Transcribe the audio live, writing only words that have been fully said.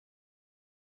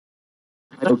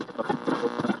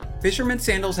Fisherman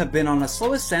sandals have been on a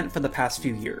slow ascent for the past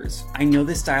few years. I know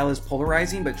this style is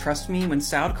polarizing, but trust me, when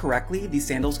styled correctly, these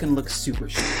sandals can look super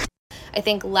chic. I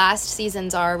think last season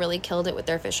Zara really killed it with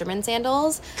their fisherman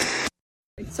sandals.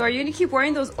 So are you gonna keep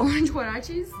wearing those orange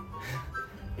huaraches?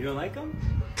 You don't like them?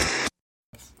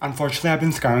 Unfortunately, I've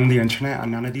been scouring the internet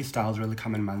and none of these styles really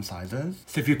come in men's sizes.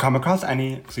 So if you come across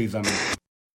any, please let me know.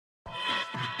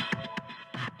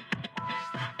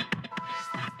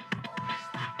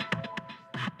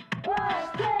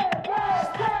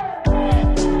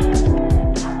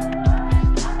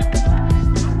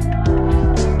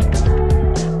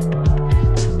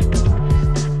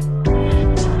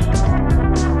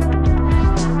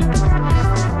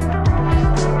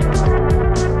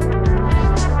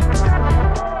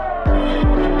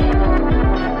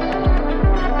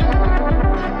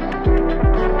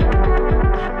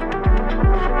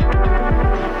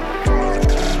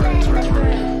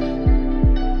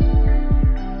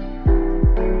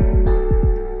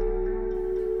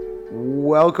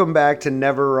 Welcome back to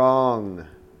Never Wrong.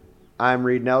 I'm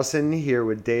Reed Nelson here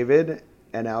with David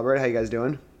and Albert. How you guys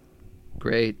doing?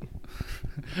 Great.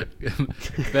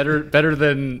 better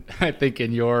than I think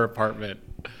in your apartment.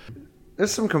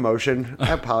 There's some commotion.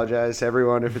 I apologize to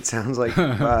everyone if it sounds like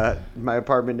my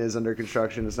apartment is under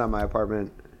construction. It's not my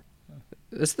apartment.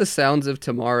 It's the sounds of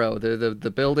tomorrow.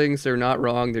 The buildings are not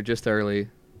wrong. They're just early.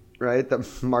 Right? The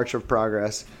march of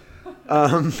progress.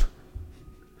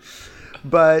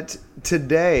 But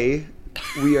today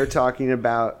we are talking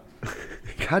about...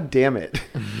 God damn it.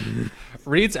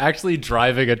 Reed's actually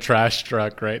driving a trash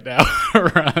truck right now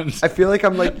around. I feel like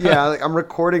I'm I'm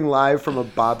recording live from a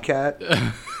Bobcat.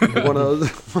 Like one of those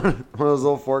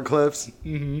little forklifts.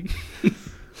 Mm-hmm.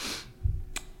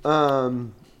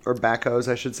 Or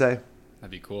backhoes, I should say.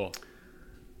 That'd be cool.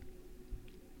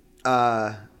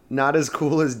 Not as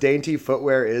cool as Dainty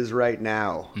Footwear is right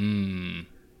now.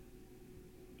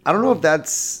 I don't know if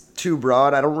that's too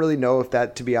broad. I don't really know if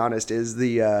that, to be honest, is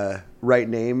the right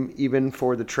name even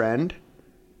for the trend.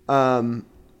 I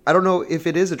don't know if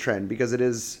it is a trend because it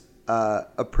is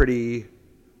a pretty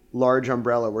large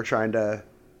umbrella we're trying to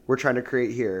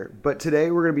create here. But today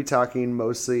we're going to be talking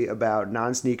mostly about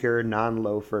non-sneaker,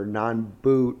 non-loafer,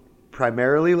 non-boot,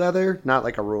 primarily leather, not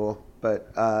like a rule,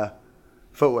 but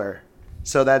footwear.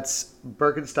 So that's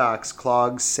Birkenstocks,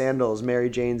 clogs, sandals, Mary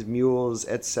Janes, mules,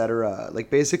 etc.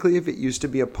 Like basically if it used to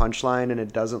be a punchline and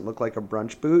it doesn't look like a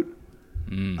brunch boot,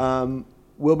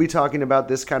 we'll be talking about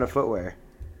this kind of footwear.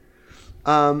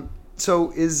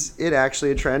 So is it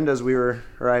actually a trend, as we were,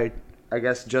 or I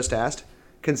guess just asked,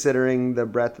 considering the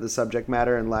breadth of the subject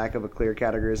matter and lack of a clear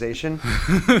categorization?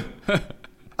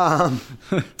 I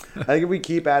think if we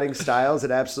keep adding styles, it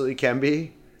absolutely can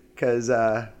be, because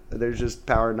there's just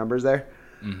power numbers there.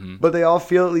 Mm-hmm. But they all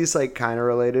feel at least like kind of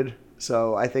related.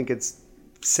 So I think it's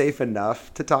safe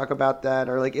enough to talk about that.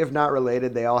 Or like if not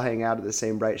related, they all hang out at the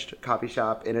same bright coffee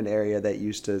shop in an area that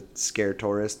used to scare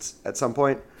tourists at some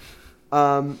point.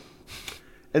 And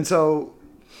so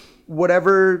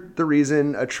whatever the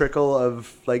reason, a trickle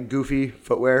of like goofy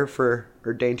footwear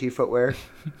or dainty footwear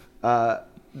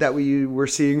that we were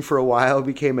seeing for a while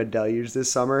became a deluge this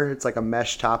summer. It's like a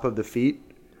mesh top of the feet.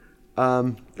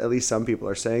 At least some people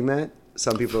are saying that.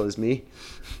 Some people is me.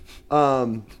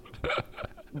 But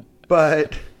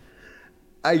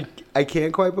I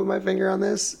can't quite put my finger on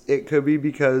this. It could be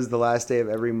because the last day of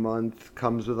every month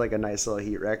comes with like a nice little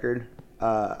heat record.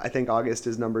 I think August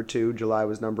is number 2. July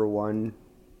was number 1.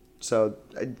 So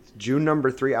June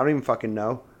number 3. I don't even fucking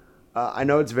know. I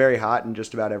know it's very hot in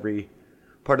just about every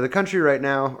part of the country right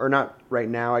now. Or not right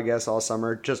now, I guess, all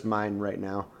summer. Just mine right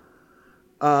now.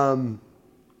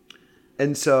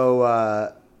 And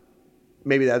so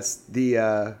maybe that's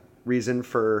the reason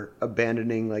for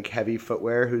abandoning like heavy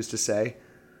footwear, who's to say.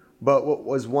 But what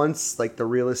was once like the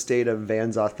real estate of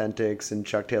Vans Authentics and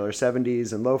Chuck Taylor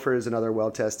 70s and loafers and other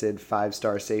well-tested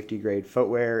 5-star safety grade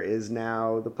footwear is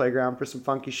now the playground for some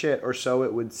funky shit, or so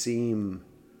it would seem.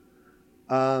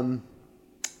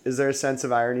 Is there a sense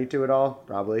of irony to it all?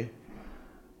 Probably.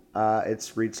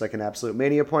 It's reached like an absolute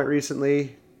mania point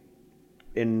recently.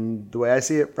 In the way I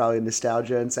see it, probably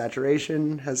nostalgia and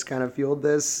saturation has kind of fueled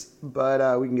this,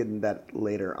 but we can get into that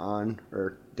later on,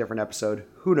 or different episode.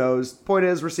 Who knows? Point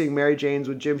is, we're seeing Mary Janes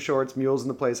with gym shorts, mules in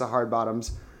the place of hard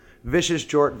bottoms, vicious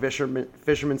jort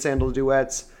fisherman sandal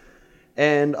duets,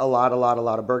 and a lot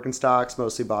of Birkenstocks,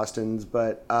 mostly Bostons,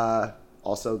 but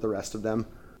also the rest of them.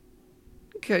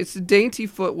 Okay, so dainty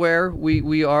footwear,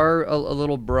 we are a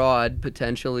little broad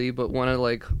potentially, but want to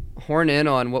like horn in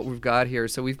on what we've got here.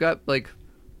 So we've got like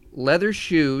leather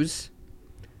shoes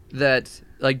that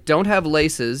like don't have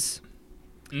laces,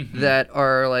 that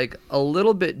are like a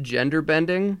little bit gender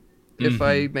bending, if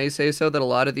I may say so. That a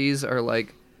lot of these are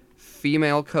like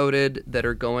female coded that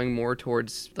are going more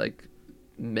towards like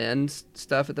men's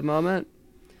stuff at the moment.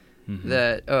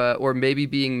 That or maybe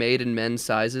being made in men's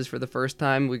sizes for the first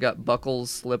time. We got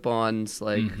buckles, slip-ons,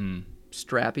 like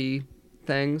strappy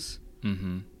things.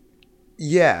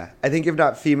 Yeah, I think if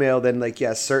not female, then like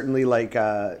certainly like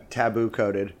taboo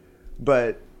coded,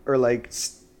 but or like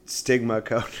stigma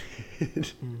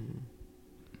coded.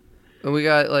 And we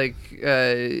got like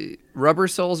rubber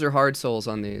soles or hard soles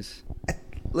on these.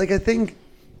 Like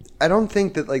I don't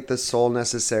think that like the sole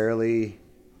necessarily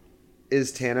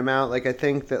is tantamount. Like I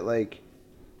think that like,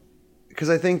 because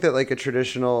I think that like a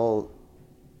traditional,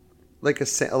 like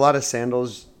a lot of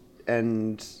sandals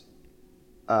and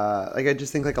like I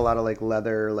just think like a lot of like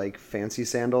leather, like fancy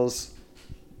sandals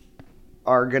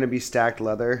are going to be stacked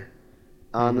leather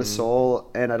on the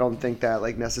sole. And I don't think that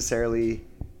like necessarily,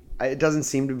 it doesn't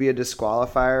seem to be a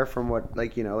disqualifier from what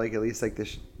like, you know, like at least like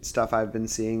the stuff I've been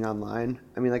seeing online.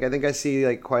 I mean, like I think I see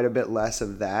like quite a bit less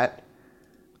of that.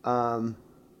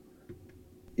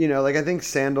 You know, like I think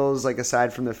sandals, like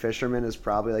aside from the fisherman, is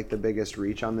probably like the biggest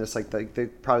reach on this, like the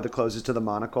probably the closest to the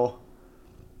monocle.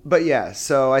 But yeah,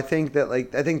 so I think that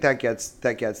like that gets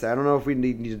there. I don't know if we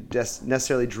need to just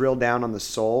necessarily drill down on the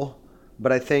sole,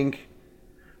 but I think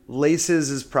laces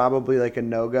is probably like a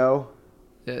no-go.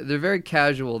 Yeah, they're very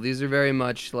casual. These are very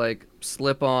much like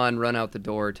slip on, run out the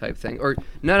door type thing. Or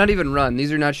not even run.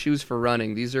 These are not shoes for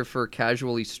running. These are for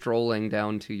casually strolling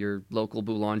down to your local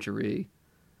boulangerie.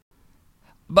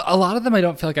 But a lot of them, I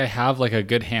don't feel like I have like a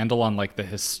good handle on like the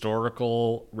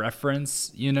historical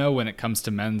reference, you know, when it comes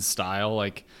to men's style.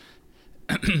 Like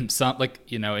some, like,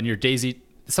 you know, in your Daisy,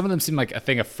 some of them seem like a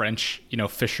thing a French, you know,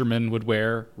 fisherman would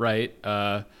wear, right?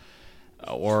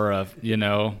 Or you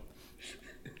know,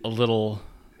 a little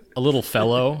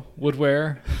fellow would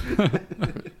wear.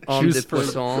 Shoes for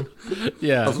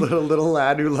yeah, A little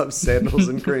lad who loves sandals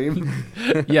and cream.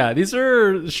 Yeah, these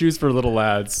are shoes for little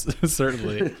lads,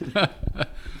 certainly.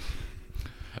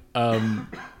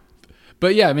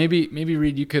 But yeah, maybe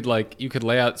Reed, you could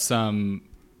lay out some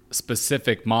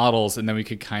specific models, and then we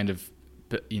could kind of,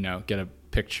 you know, get a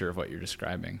picture of what you're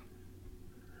describing.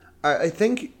 I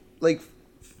think like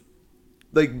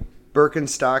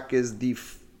Birkenstock is the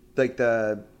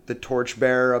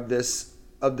torchbearer of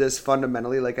this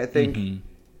fundamentally. Like I think,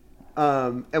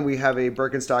 and we have a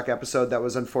Birkenstock episode that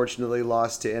was unfortunately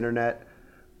lost to internet.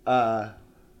 That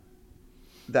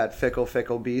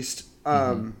fickle beast.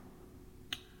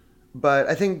 But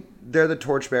I think they're the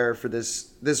torchbearer for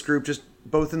this group, just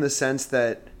both in the sense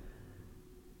that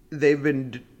they've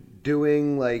been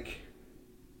doing like,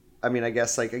 I mean, I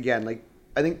guess like again, like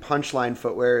I think punchline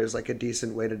footwear is like a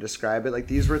decent way to describe it. Like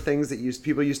these were things that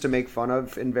people used to make fun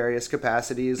of in various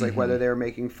capacities, like whether they were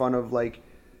making fun of like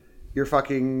your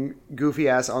fucking goofy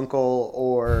ass uncle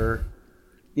or,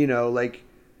 you know, like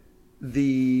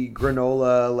the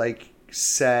granola like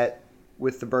set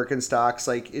with the Birkenstocks.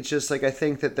 Like it's just like I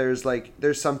think that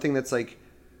there's something that's like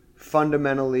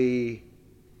fundamentally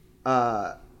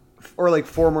or like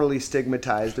formerly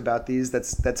stigmatized about these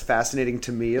that's fascinating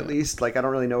to me, at least. Like I don't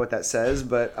really know what that says,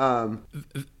 but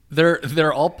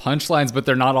they're all punchlines, but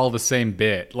they're not all the same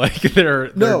bit. Like they're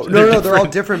they're all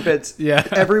different bits. Yeah,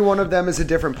 every one of them is a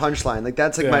different punchline. Like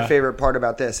that's like my favorite part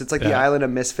about this. It's like the island of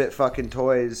misfit fucking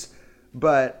toys,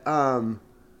 but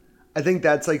I think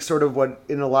that's like sort of what,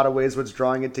 in a lot of ways, what's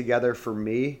drawing it together for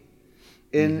me,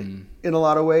 in a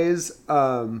lot of ways.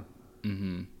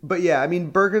 But yeah, I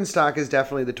mean, Birkenstock is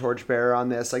definitely the torchbearer on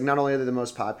this. Like, not only are they the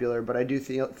most popular, but I do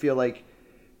feel like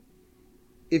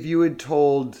if you had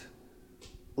told,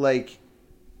 like,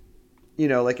 you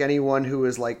know, like anyone who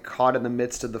was like caught in the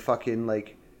midst of the fucking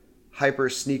like hyper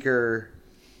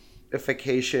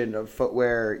sneakerification of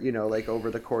footwear, you know, like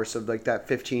over the course of like that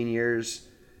 15 years,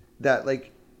 that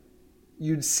like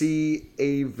you'd see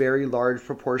a very large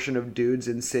proportion of dudes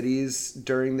in cities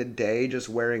during the day just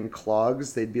wearing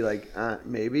clogs, they'd be like,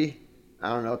 maybe. I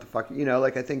don't know what the fuck. You know,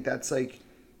 like, I think that's, like,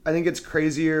 I think it's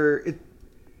crazier.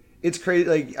 It's crazy.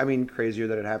 Like, I mean, crazier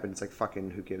that it happened. It's like,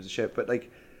 fucking, who gives a shit? But, like,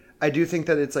 I do think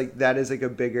that it's, like, that is, like, a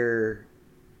bigger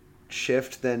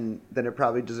shift than it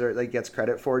probably gets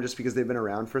credit for, just because they've been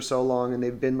around for so long and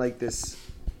they've been, like, this...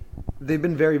 They've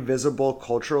been very visible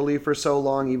culturally for so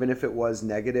long, even if it was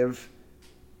negative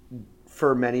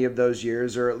for many of those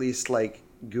years, or at least like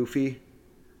goofy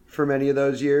for many of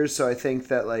those years. So I think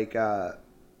that like,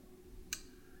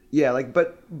 yeah, like,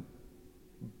 but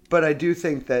I do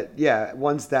think that, yeah,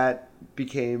 once that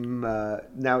became,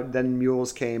 then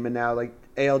mules came, and now like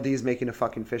ALD's making a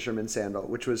fucking fisherman sandal,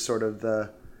 which was sort of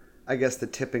I guess the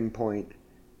tipping point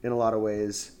in a lot of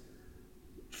ways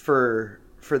for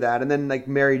that. And then like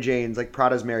Mary Jane's, like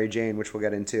Prada's Mary Jane, which we'll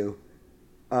get into.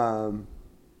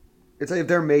 It's like if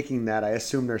they're making that, I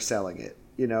assume they're selling it.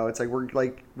 You know, it's like we're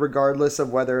like regardless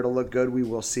of whether it'll look good, we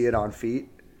will see it on feet.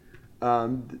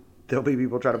 There'll be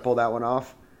people trying to pull that one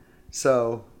off.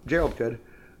 So Gerald could.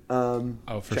 For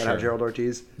shout sure. out Gerald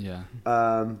Ortiz. Yeah.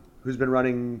 Who's been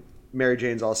running Mary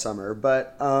Jane's all summer.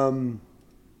 But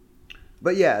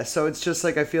yeah, so it's just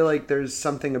like I feel like there's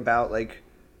something about like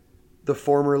the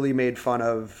formerly made fun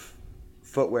of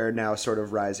footwear now sort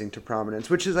of rising to prominence,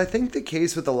 which is I think the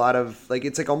case with a lot of like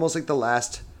it's like almost like the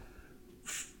last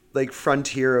like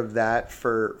frontier of that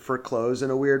for clothes in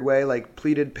a weird way. Like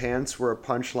pleated pants were a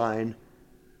punchline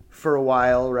for a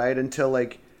while, right? Until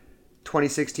like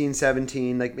 2016,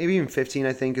 17, like maybe even 15,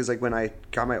 I think is like when I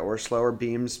got my Orslo or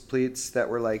Beams pleats that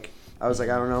were like, I was like,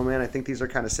 I don't know, man. I think these are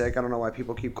kind of sick. I don't know why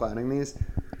people keep clowning these.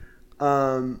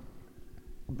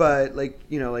 But like,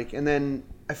 you know, like, and then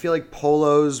I feel like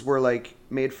polos were like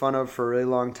made fun of for a really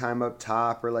long time up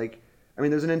top, or like, I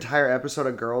mean, there's an entire episode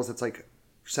of Girls that's like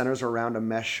centers around a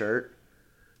mesh shirt.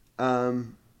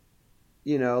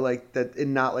 You know, like that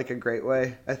in not like a great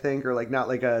way, I think, or like not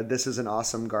like a this is an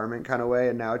awesome garment kind of way.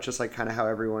 And now it's just like kind of how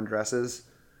everyone dresses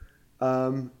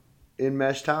in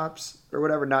mesh tops or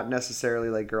whatever. Not necessarily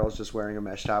like girls just wearing a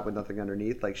mesh top with nothing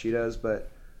underneath like she does, but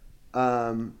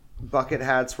bucket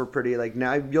hats were pretty like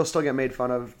now you'll still get made fun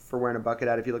of for wearing a bucket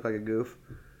hat if you look like a goof,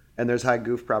 and there's high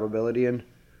goof probability in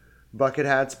bucket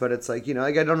hats. But it's like, you know,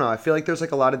 like I don't know, I feel like there's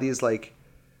like a lot of these like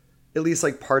at least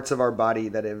like parts of our body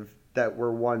that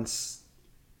were once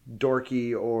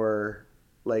dorky or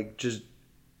like just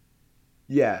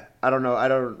I don't know, I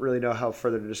don't really know how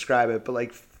further to describe it, but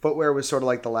like footwear was sort of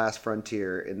like the last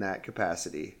frontier in that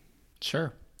capacity.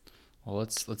 Sure. Well,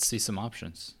 let's see some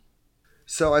options.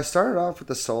 So I started off with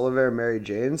the Solavare Mary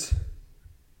Janes,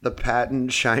 the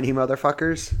patent shiny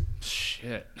motherfuckers.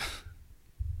 Shit.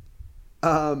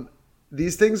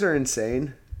 These things are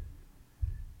insane.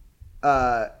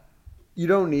 You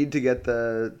don't need to get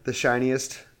the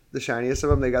shiniest of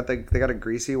them. They got a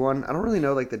greasy one. I don't really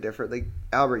know like the different, like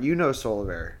Albert, you know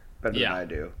Solavare better than I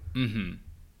do. Mm-hmm.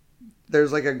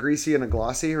 There's like a greasy and a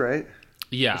glossy, right?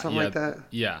 Yeah. Or something like that.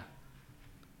 Yeah.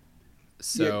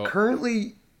 So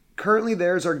currently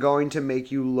theirs are going to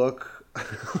make you look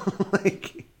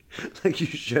like you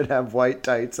should have white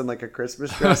tights and like a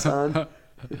Christmas dress on.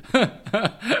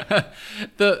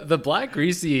 The black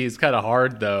greasy is kind of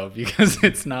hard though, because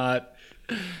it's not.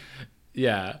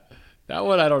 Yeah, that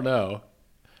one I don't know,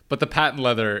 but the patent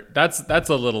leather, that's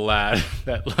a little lad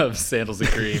that loves sandals and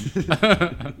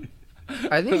cream.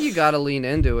 I think you gotta lean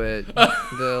into it.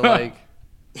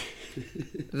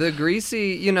 The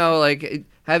greasy, you know, like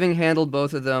having handled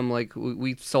both of them, like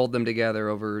we sold them together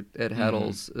over at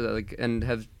Heddle's, like, and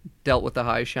have dealt with the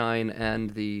high shine and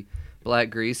the black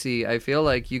greasy. I feel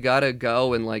like you gotta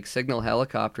go and like signal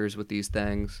helicopters with these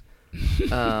things,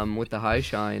 with the high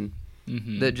shine,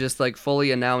 that just like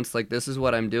fully announce like this is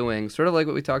what I'm doing. Sort of like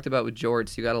what we talked about with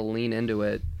jorts. You gotta lean into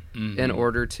it in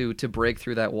order to break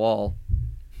through that wall.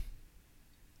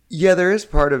 Yeah, there is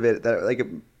part of it that like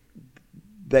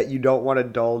that you don't want to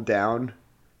dull down.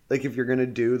 Like if you're gonna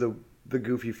do the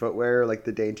goofy footwear, like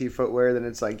the dainty footwear, then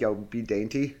it's like, yo, be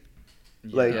dainty.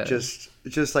 Like just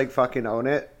like fucking own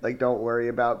it. Like don't worry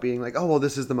about being like, oh well,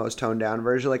 this is the most toned down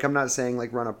version. Like I'm not saying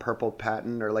like run a purple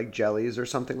patent or like jellies or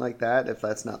something like that if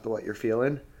that's not what you're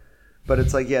feeling. But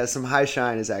it's like, yeah, some high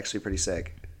shine is actually pretty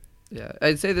sick. Yeah,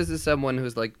 I'd say this is someone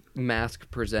who's like mask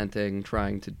presenting,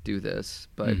 trying to do this,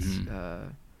 but.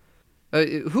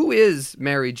 Who is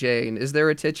Mary Jane? Is there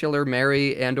a titular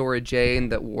Mary and or a Jane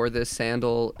that wore this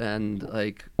sandal and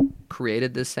like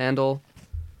created this sandal?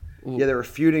 Ooh. Yeah, they were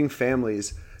feuding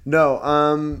families.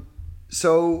 No,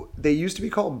 so they used to be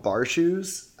called bar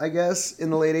shoes, I guess, in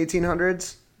the late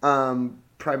 1800s.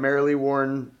 Primarily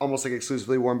worn, almost like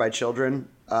exclusively worn by children,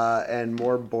 and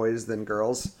more boys than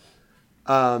girls.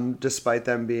 Despite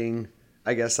them being,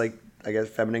 I guess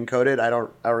feminine coded. I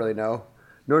don't really know.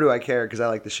 Nor do I care because I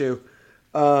like the shoe.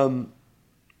 But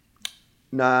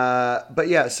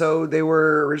yeah, so they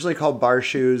were originally called bar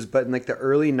shoes, but in like the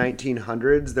early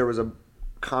 1900s, there was a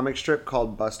comic strip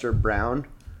called Buster Brown,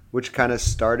 which kind of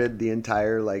started the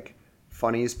entire like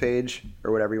funnies page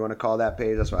or whatever you want to call that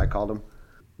page. That's what I called them.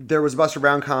 There was a Buster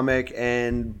Brown comic,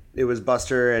 and it was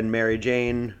Buster and Mary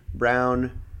Jane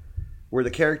Brown were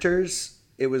the characters.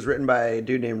 It was written by a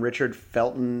dude named Richard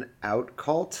Felton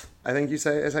Outcalt, I think is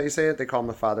how you say it. They call him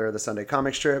the father of the Sunday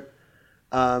comic strip.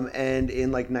 And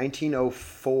in like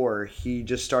 1904, he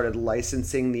just started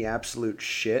licensing the absolute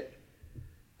shit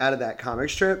out of that comic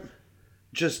strip.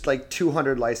 just like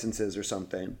 200 licenses or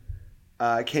something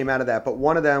came out of that. But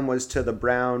one of them was to the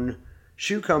Brown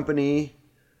Shoe Company,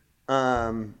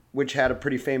 which had a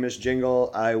pretty famous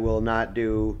jingle. I will not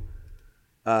do.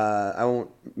 I won't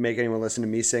make anyone listen to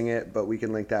me sing it, but we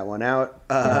can link that one out.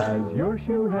 Does your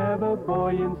shoe have a boy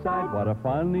inside? What a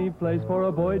funny place for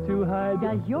a boy to hide.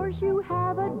 Does your shoe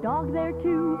have a dog there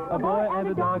too? A boy and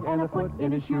a dog and a foot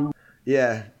in a shoe.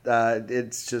 Yeah,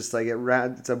 it's just like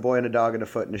it's a boy and a dog and a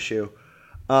foot in a shoe.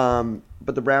 But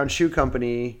the Brown Shoe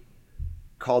Company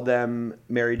called them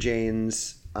Mary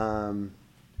Janes,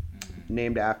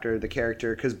 named after the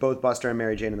character, because both Buster and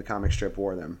Mary Jane in the comic strip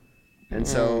wore them. And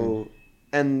so,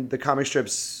 and the comic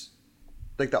strips,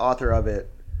 like the author of it,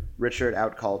 Richard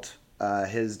Outcault,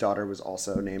 his daughter was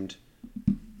also named,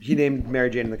 he named Mary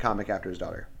Jane in the comic after his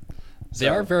daughter. They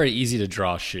are very easy to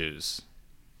draw shoes.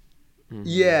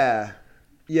 Yeah.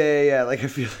 Like I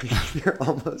feel like they're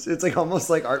almost, it's like almost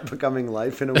like art becoming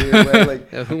life in a weird way. Like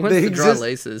Who wants to draw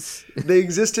laces? They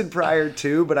existed prior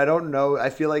to, but I don't know. I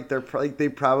feel like they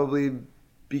probably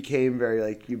became very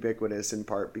like ubiquitous in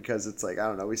part because it's like, I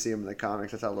don't know, we see them in the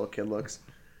comics. That's how a little kid looks.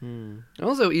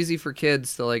 Also easy for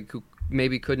kids to like who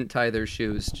maybe couldn't tie their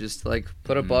shoes. Just like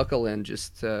put a buckle in,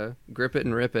 just grip it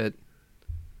and rip it.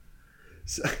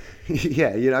 So, yeah,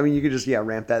 I mean, you could just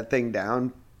ramp that thing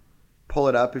down, pull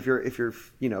it up if your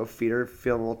feet are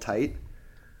feeling a little tight.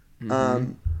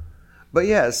 But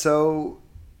yeah, so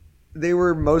they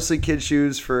were mostly kid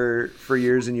shoes for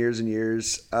years and years and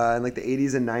years. In like the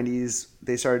 80s and 90s,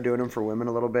 they started doing them for women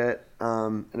a little bit,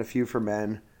 and a few for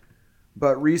men.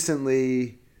 But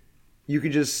recently, you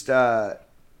could just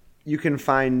you can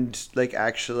find like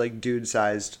actually like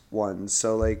dude-sized ones.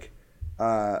 So like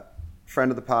friend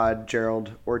of the pod,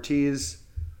 Gerald Ortiz,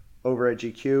 over at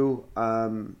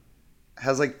GQ,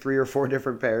 has like 3 or 4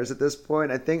 different pairs at this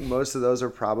point. I think most of those are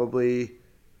probably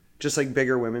just like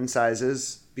bigger women's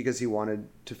sizes because he wanted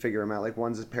to figure them out. Like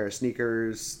one's a pair of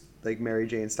sneakers, like Mary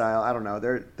Jane style. I don't know.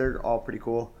 They're all pretty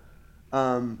cool.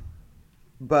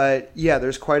 But yeah,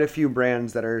 there's quite a few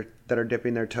brands that are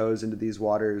dipping their toes into these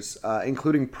waters,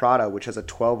 including Prada, which has a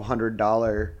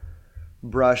 $1,200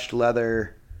 brushed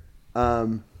leather.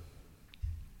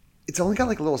 It's only got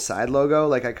like a little side logo.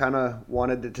 Like I kind of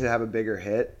wanted it to have a bigger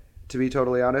hit, to be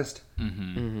totally honest.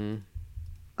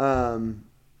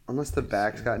 Unless the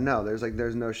back's got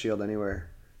there's no shield anywhere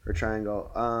or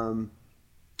triangle.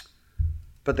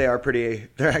 But they're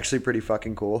actually pretty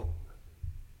fucking cool.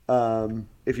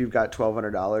 If you've got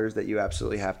 $1,200 that you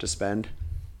absolutely have to spend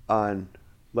on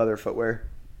leather footwear.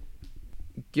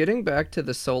 Getting back to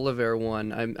the Solivare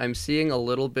one, I'm seeing a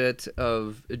little bit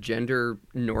of gender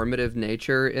normative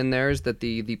nature in theirs. That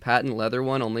the patent leather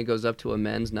one only goes up to a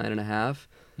men's 9.5,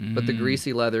 but the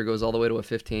greasy leather goes all the way to a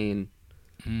 15.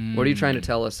 What are you trying to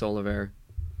tell us, Solivare?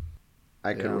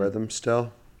 I could wear them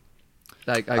still.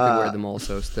 I could wear them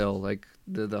also still, like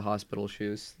the hospital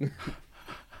shoes.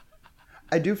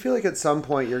 I do feel like at some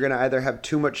point you're going to either have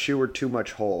too much shoe or too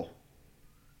much hole.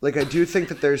 Like, I do think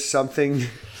that there's something...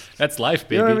 That's life,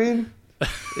 baby. You know what I mean?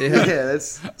 Yeah,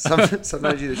 that's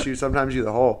sometimes you the shoe, sometimes you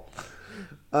the hole.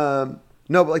 No,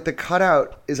 but like the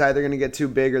cutout is either going to get too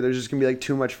big or there's just going to be like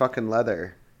too much fucking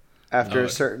leather after a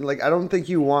certain... Like, I don't think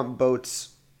you want boats,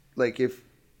 like if...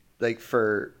 Like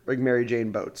for like Mary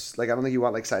Jane boats. Like, I don't think you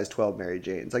want like size 12 Mary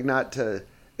Janes. Like, not to...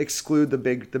 exclude the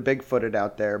big footed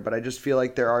out there, but I just feel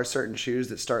like there are certain shoes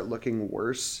that start looking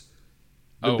worse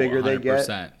the bigger 100%. They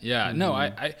get. Yeah. No,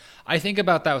 I think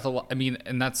about that with a lot. I mean,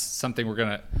 and that's something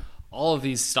all of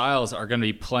these styles are gonna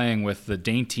be playing with the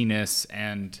daintiness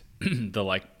and the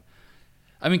like.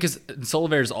 I mean, because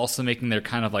Solivare is also making their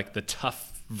kind of like the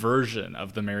tough version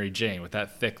of the Mary Jane with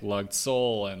that thick lugged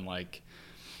sole and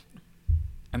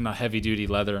the heavy duty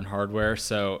leather and hardware.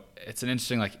 So it's an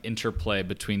interesting like interplay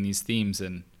between these themes,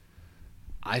 and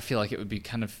I feel like it would be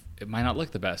it might not look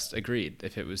the best. Agreed.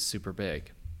 If it was super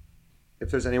big. If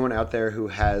there's anyone out there who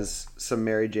has some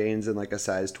Mary Janes in like a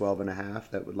size 12.5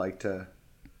 that would like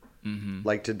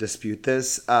to dispute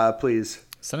this, please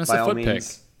send us a foot pic.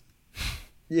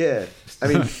 Yeah, I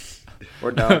mean, or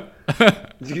don't.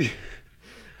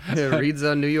 Yeah, Reed's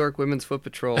on New York Women's Foot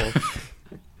Patrol.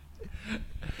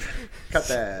 Cut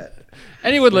that.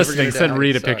 Anyone listening, send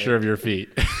Reed a picture of your feet.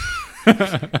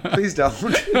 Please don't.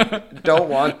 Don't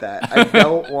want that. I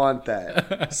don't want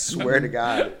that. Swear to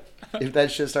God. If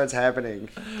that shit starts happening,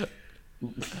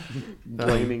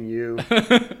 blaming you.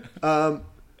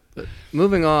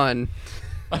 Moving on.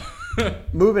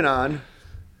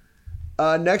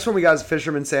 Next one we got is a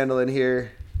fisherman sandal in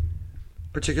here.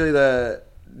 Particularly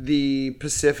the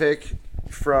Pacific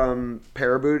from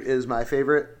Paraboot is my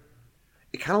favorite.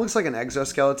 It kind of looks like an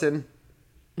exoskeleton.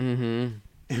 Mm-hmm.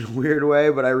 in a weird way,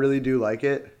 but I really do like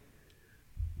it.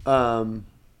 I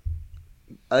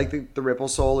like the ripple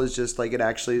sole is just like it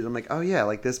actually. I'm like, oh yeah,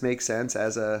 like this makes sense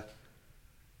as a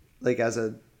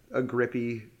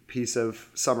grippy piece of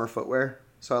summer footwear.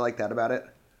 So I like that about it.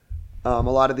 A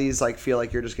lot of these like feel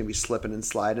like you're just gonna be slipping and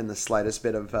sliding the slightest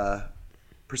bit of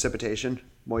precipitation,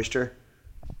 moisture.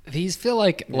 These feel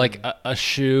like a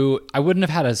shoe. I wouldn't have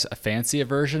had a fancy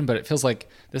version, but it feels like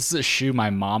this is a shoe my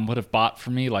mom would have bought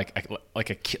for me, but like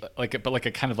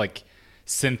a kind of like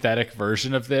synthetic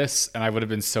version of this, and I would have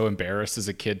been so embarrassed as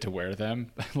a kid to wear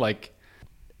them. Like,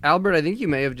 Albert, I think you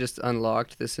may have just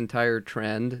unlocked this entire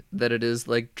trend that it is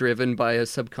like driven by a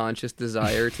subconscious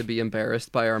desire to be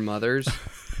embarrassed by our mothers,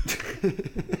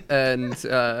 and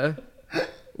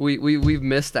we've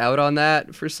missed out on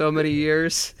that for so many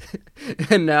years,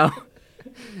 and now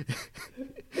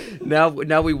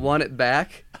we want it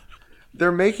back.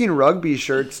 They're making rugby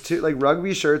shirts too. Like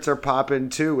rugby shirts are popping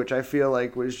too, which I feel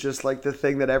like was just like the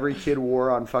thing that every kid wore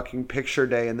on fucking picture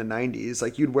day in the 90s.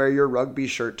 Like you'd wear your rugby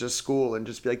shirt to school and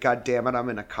just be like, God damn it, I'm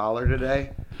in a collar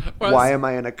today. Why am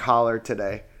I in a collar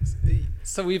today?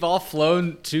 So we've all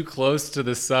flown too close to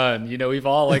the sun. You know, we've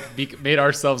all like made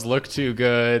ourselves look too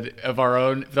good of our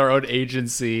own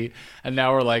agency, and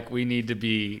now we're like, we need to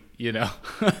be, you know,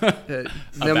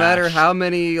 no matter how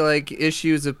many like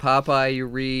issues of Popeye you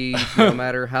read, no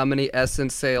matter how many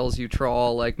Essence sales you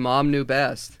trawl, like mom knew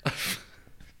best,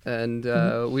 and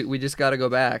we just got to go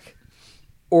back.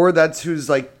 Or that's who's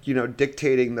like, you know,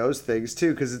 dictating those things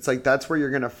too, because it's like that's where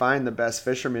you're gonna find the best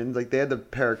fishermen. Like they had the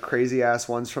pair of crazy ass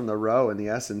ones from the Row in the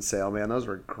Essence sale, man. Those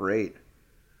were great.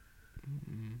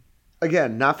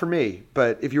 Again, not for me,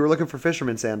 but if you were looking for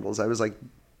fisherman sandals, I was like,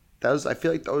 I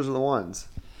feel like those are the ones.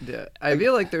 Yeah, I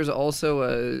feel like there's also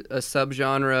a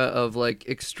subgenre of like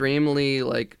extremely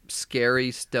like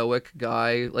scary stoic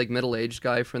guy, like middle-aged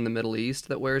guy from the Middle East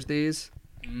that wears these.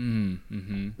 Oh,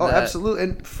 absolutely,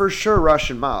 and for sure,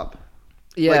 Russian mob.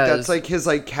 Yeah, like that's like his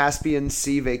like Caspian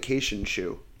Sea vacation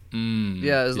shoe.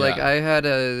 Yeah, it's like I had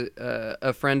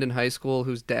a friend in high school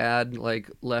whose dad like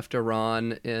left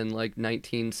Iran in like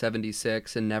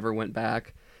 1976 and never went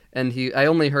back, and I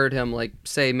only heard him like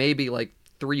say maybe like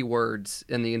 3 words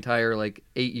in the entire like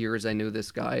 8 years I knew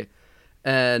this guy,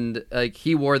 and like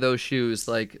he wore those shoes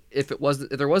like if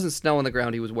there wasn't snow on the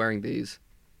ground, he was wearing these.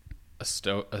 A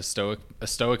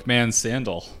stoic man's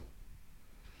sandal.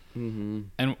 Mm-hmm.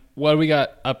 And what do we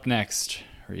got up next,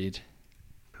 Reed?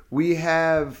 We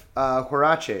have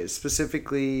huaraches,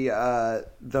 specifically the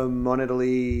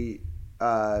Monadili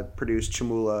produced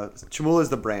Chamula. Chamula is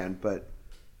the brand, but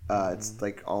it's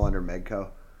like all under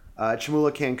Medco.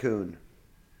 Chamula Cancun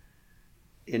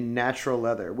in natural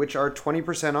leather, which are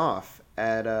 20% off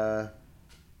at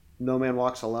No Man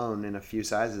Walks Alone in a few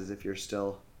sizes if you're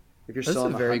still That's on a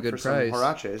the very hunt good for some price.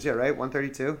 huaraches. Yeah, right?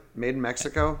 132 made in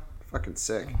Mexico. Fucking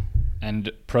sick.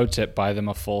 And pro tip, buy them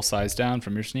a full size down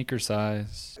from your sneaker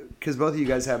size. Because both of you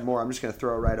guys have more, I'm just going to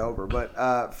throw it right over.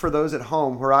 But for those at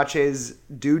home, huaraches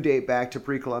do date back to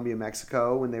pre-Columbian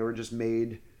Mexico when they were just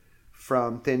made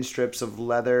from thin strips of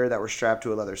leather that were strapped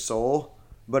to a leather sole.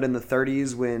 But in the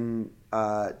 30s, when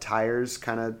tires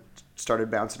kind of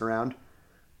started bouncing around,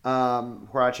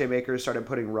 huarache makers started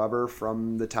putting rubber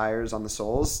from the tires on the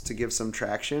soles to give some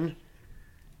traction.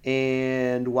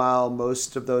 And while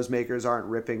most of those makers aren't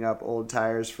ripping up old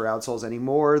tires for outsoles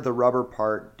anymore, the rubber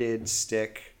part did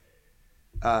stick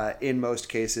in most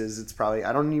cases. It's probably,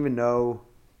 I don't even know,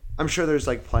 I'm sure there's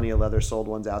like plenty of leather soled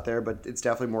ones out there, but it's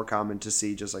definitely more common to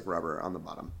see just like rubber on the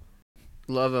bottom.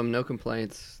 Love them, no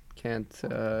complaints. Don't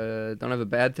have a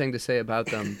bad thing to say about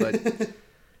them, but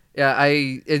yeah,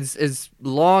 as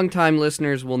long-time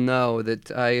listeners will know that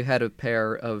I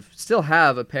still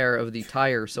have a pair of the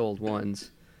tire-soled ones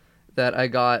that I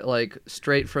got like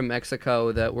straight from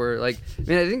Mexico that were like, I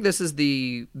mean, I think this is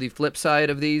the flip side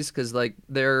of these because like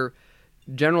they're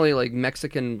generally like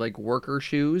Mexican like worker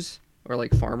shoes or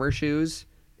like farmer shoes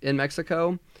in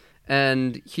Mexico.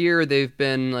 And here they've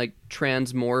been like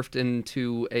transmorphed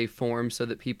into a form so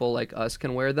that people like us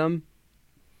can wear them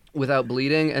without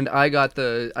bleeding. And I got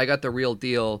the real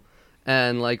deal,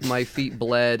 and like my feet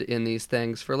bled in these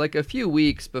things for like a few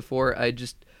weeks before I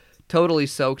just totally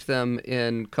soaked them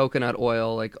in coconut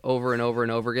oil like over and over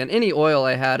and over again. Any oil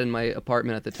I had in my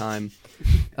apartment at the time.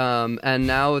 And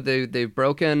now they've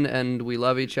broken and we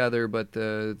love each other, but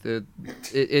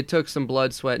it took some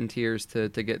blood, sweat, and tears to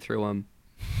get through them.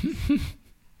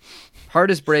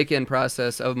 Hardest break-in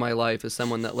process of my life as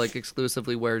someone that like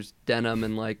exclusively wears denim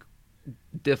and like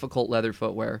difficult leather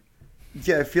footwear.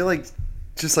 Yeah, I feel like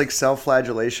just like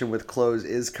self-flagellation with clothes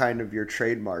is kind of your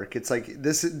trademark. It's like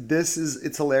this is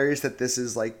it's hilarious that this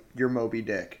is like your Moby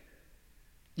Dick.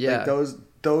 Yeah. Like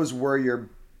those were your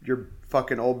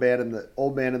fucking old man in the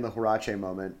Huarache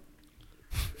moment.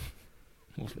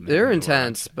 They're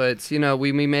intense, but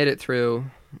we made it through.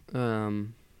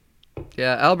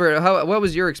 Yeah, Albert, what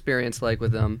was your experience like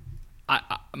with them?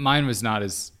 Mine was not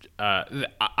as.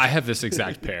 I have this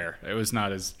exact pair. It was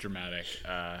not as dramatic.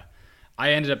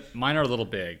 Mine are a little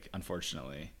big,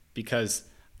 unfortunately, because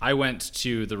I went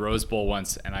to the Rose Bowl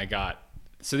once and I got.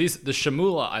 So the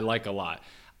Shamula I like a lot.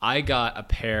 I got a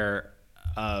pair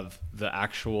of the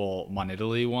actual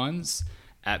Monitaly ones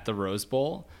at the Rose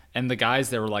Bowl. And the guys,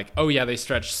 they were like, oh yeah, they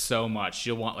stretch so much.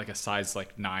 You'll want like a size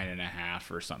like 9.5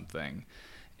 or something.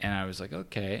 And I was like,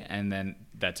 okay. And then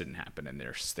that didn't happen. And they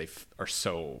were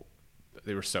so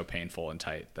painful and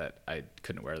tight that I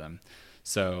couldn't wear them.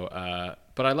 So,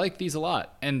 but I like these a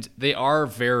lot. And they are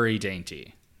very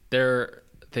dainty. They're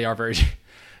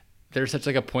such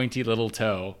like a pointy little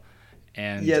toe.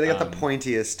 And yeah, they got the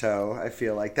pointiest toe. I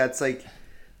feel like that's like,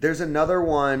 there's another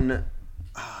one.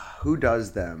 Who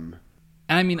does them?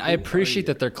 And I mean, I appreciate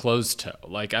that they're closed toe.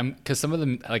 Like because some of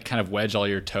them like kind of wedge all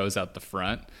your toes out the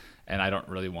front, and I don't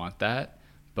really want that.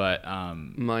 But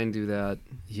mine do that.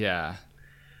 Yeah.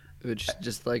 Which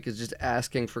just like is just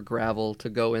asking for gravel to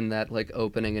go in that like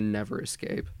opening and never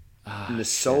escape.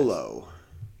 Nisolo.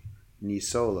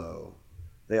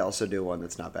 They also do one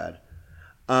that's not bad.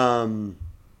 Right.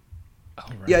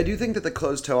 Yeah, I do think that the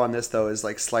closed toe on this though is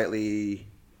like slightly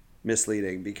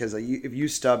misleading because if you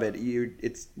stub it, you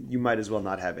might as well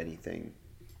not have anything.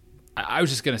 I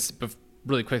was just gonna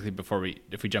really quickly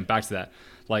if we jump back to that,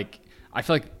 like I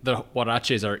feel like the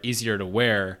huaraches are easier to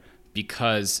wear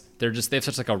because they have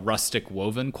such like a rustic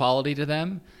woven quality to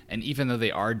them, and even though they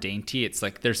are dainty, it's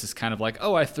like there's this kind of like,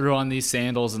 oh, I threw on these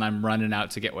sandals and I'm running out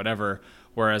to get whatever,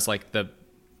 whereas like the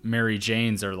Mary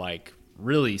Janes are like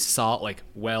really solid, like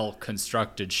well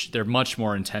constructed. They're much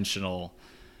more intentional.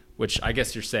 Which I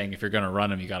guess you're saying if you're going to run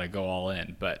them, you got to go all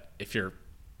in. But if you're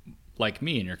like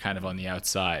me and you're kind of on the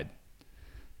outside,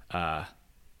 that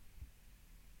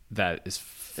is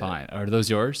fine. Are those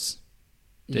yours,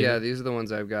 David? Yeah, these are the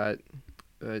ones I've got.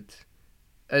 But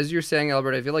as you're saying,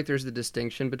 Albert, I feel like there's the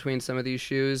distinction between some of these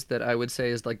shoes that I would say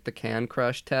is like the can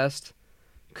crush test.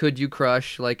 Could you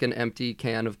crush like an empty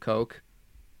can of Coke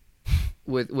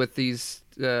with these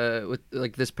with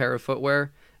like this pair of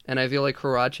footwear? And I feel like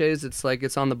huaraches, it's like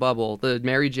it's on the bubble. The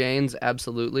Mary Janes,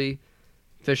 absolutely.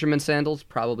 Fisherman sandals,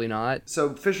 probably not.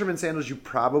 So fisherman sandals, you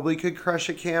probably could crush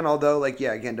a can. Although, like,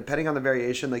 yeah, again, depending on the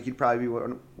variation, like you'd probably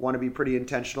want to be pretty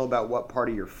intentional about what part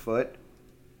of your foot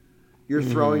you're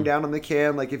throwing down on the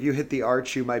can. Like if you hit the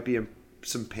arch, you might be in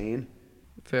some pain.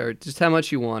 Fair. Just how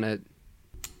much you want it.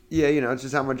 Yeah, it's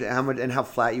just how much, and how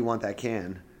flat you want that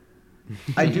can.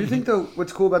 I do think though,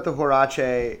 what's cool about the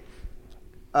huarache,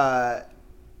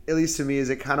 at least to me,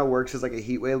 is it kind of works as like a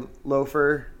heatwave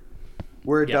loafer,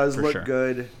 where it does look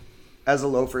good as a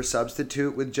loafer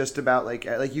substitute with just about like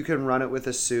you can run it with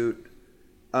a suit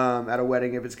at a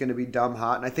wedding if it's going to be dumb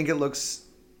hot, and I think it looks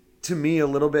to me a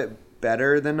little bit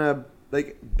better than a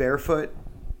like barefoot,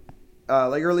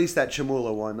 like or at least that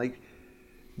Chamula one. Like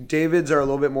David's are a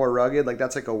little bit more rugged, like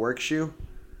that's like a work shoe,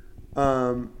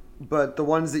 but the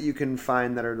ones that you can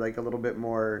find that are like a little bit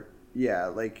more,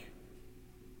 like.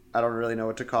 I don't really know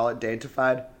what to call it,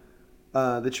 daintified.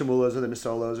 The Chamulas or the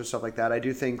Nisolos or stuff like that. I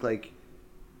do think like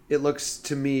it looks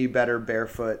to me better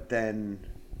barefoot than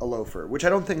a loafer, which I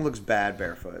don't think looks bad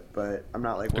barefoot, but I'm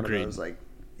not like one of those like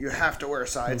you have to wear a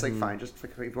size. It's like fine, just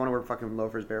if you want to wear fucking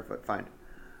loafers barefoot, fine.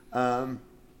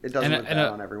 It doesn't look bad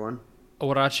on everyone. A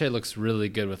huarache looks really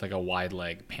good with like a wide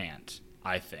leg pant,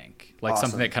 I think. Like awesome.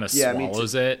 Something that kind of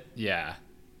swallows it. Yeah.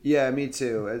 Yeah, me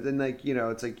too. And then like,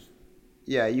 it's like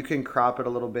yeah, you can crop it a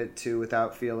little bit too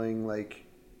without feeling like,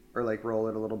 or like roll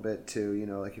it a little bit too,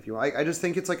 like if you want. I just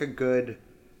think it's like a good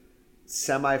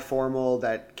semi-formal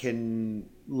that can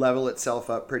level itself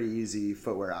up pretty easy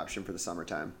footwear option for the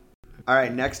summertime. All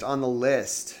right, next on the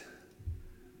list,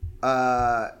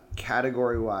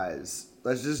 category-wise,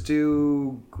 let's just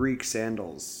do Greek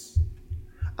sandals.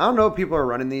 I don't know if people are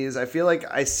running these. I feel like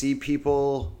I see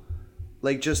people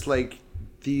like just like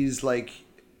these like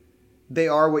they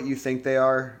are what you think they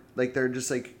are. Like they're just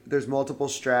like there's multiple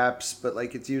straps, but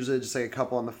like it's usually just like a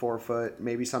couple on the forefoot,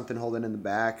 maybe something holding in the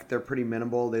back. They're pretty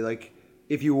minimal. They like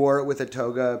if you wore it with a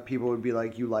toga, people would be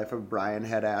like, "You Life of Brian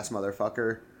head ass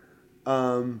motherfucker."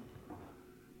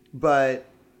 But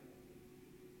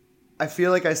I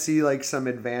feel like I see like some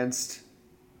advanced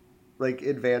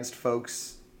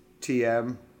folks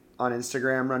TM on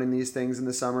Instagram running these things in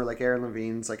the summer. Like Aaron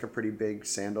Levine's like a pretty big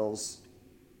sandals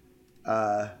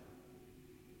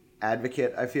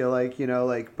advocate, I feel like, you know,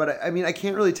 like, but I mean, I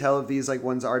can't really tell if these like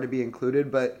ones are to be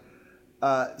included, but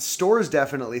stores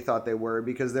definitely thought they were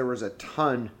because there was a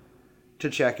ton to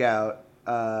check out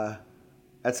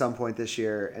at some point this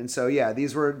year. And so, yeah,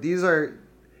 these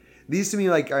to me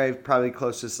like are probably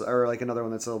closest, or like another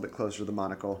one that's a little bit closer to the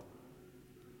monocle.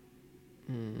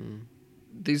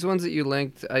 These ones that you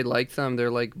linked, I like them.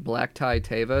 They're like black tie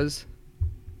Tevas.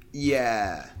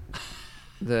 Yeah.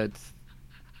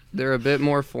 They're a bit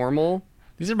more formal.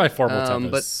 These are my formal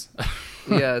Tevas. But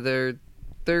yeah,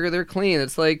 they're clean.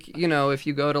 It's like, you know, if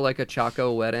you go to like a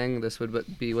Chaco wedding, this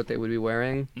would be what they would be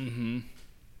wearing. Mm-hmm.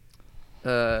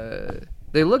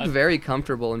 They look very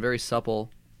comfortable and very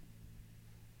supple.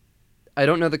 I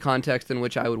don't know the context in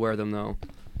which I would wear them though.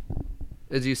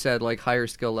 As you said, like higher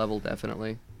skill level,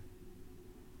 definitely.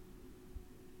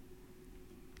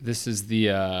 This is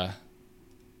the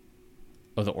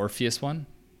the Orpheus one.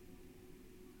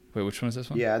 Wait, which one is this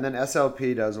one? Yeah, and then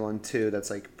SLP does one too that's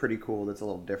like pretty cool. That's a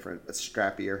little different. That's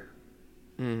strappier.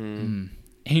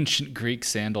 Ancient Greek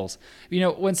sandals. You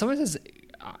know, when someone says,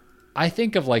 I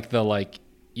think of like the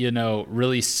you know,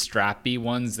 really strappy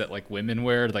ones that like women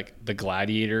wear, like the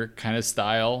gladiator kind of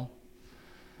style.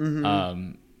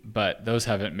 But those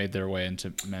haven't made their way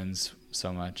into men's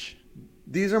so much.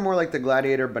 These are more like the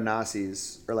gladiator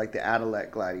Benassis or like the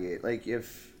Adelet gladiator. Like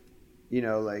if, you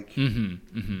know, like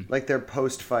like their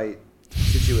post-fight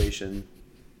situation.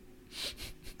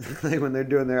 Like when they're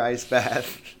doing their ice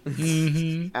bath.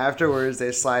 Afterwards,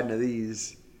 they slide into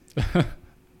these.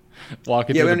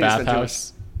 Walking through the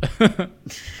bathhouse.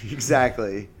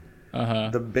 Exactly.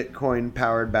 The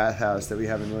Bitcoin-powered bathhouse that we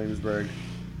have in Williamsburg.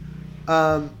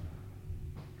 All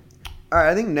right,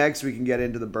 I think next we can get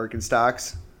into the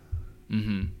Birkenstocks.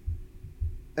 And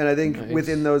I think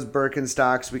within those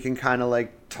Birkenstocks, we can kind of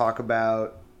like talk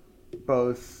about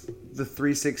both the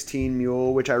 316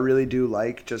 Mule, which I really do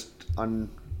like.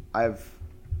 I have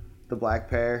the black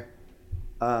pair.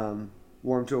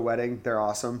 Wore them to a wedding. They're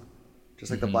awesome.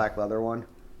 Just like the black leather one.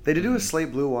 They did do a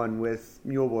slate blue one with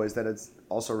Mule Boys that is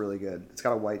also really good. It's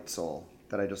got a white sole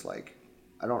that I just like.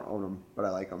 I don't own them, but I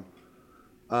like them.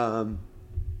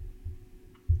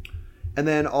 And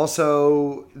then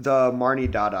also the Marni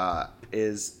Dada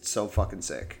is so fucking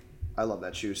sick. I love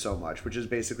that shoe so much, which is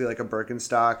basically like a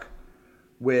Birkenstock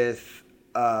with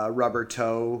a rubber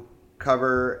toe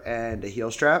cover and a heel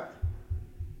strap.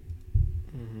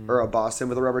 Or a Boston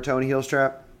with a rubber toe and a heel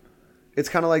strap. It's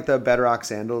kind of like the Bedrock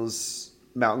Sandals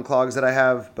mountain clogs that I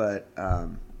have, but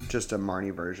just a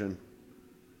Marni version.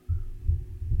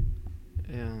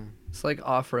 Yeah. It's like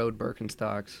off-road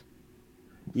Birkenstocks.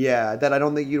 Yeah, that I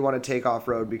don't think you'd want to take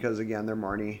off-road because, again, they're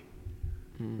Marni.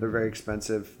 They're very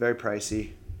expensive, very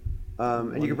pricey.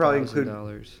 And you could probably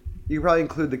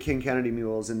include the King Kennedy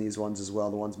mules in these ones as well,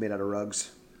 the ones made out of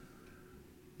rugs.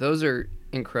 Those are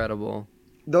incredible.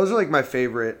 Those are like my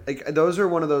favorite. Like those are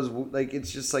one of those like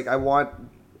it's just like I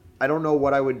don't know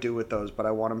what I would do with those, but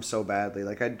I want them so badly.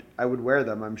 Like I would wear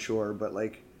them, I'm sure, but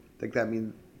I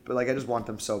just want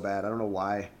them so bad. I don't know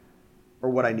why or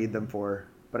what I need them for,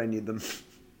 but I need them.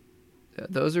 Yeah,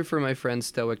 those are for my friend's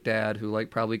stoic dad who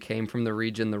like probably came from the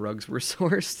region the rugs were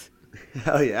sourced.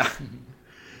 Hell yeah.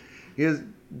 He has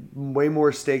way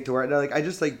more stake to wear. Like I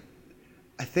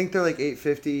think they're like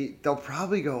 $850. They'll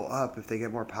probably go up if they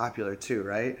get more popular too,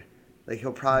 right? Like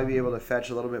he'll probably be able to fetch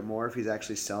a little bit more if he's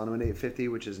actually selling them at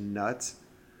 $850, which is nuts.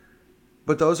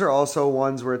 But those are also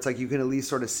ones where it's like you can at least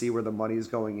sort of see where the money is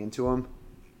going into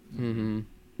them.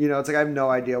 You know, it's like I have no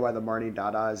idea why the Marni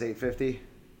Dada is $850.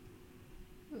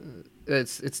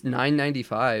 It's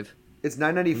 $995. It's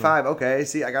 $995. Okay,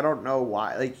 see, like I don't know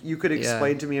why. Like you could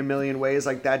explain to me a million ways.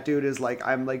 Like that dude is like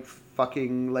I'm like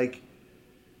fucking like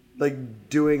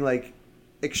doing like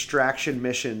extraction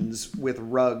missions with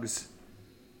rugs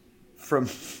from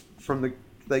the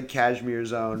like Kashmir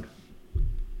zone.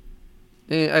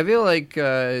 I feel like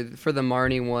for the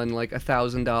Marni one, like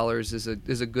 $1,000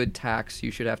 is a good tax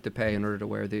you should have to pay in order to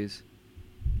wear these.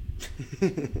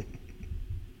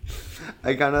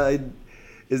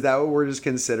 Is that what we're just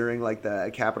considering, like the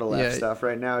capital F stuff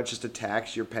right now? It's just a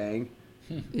tax you're paying.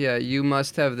 Yeah, you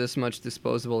must have this much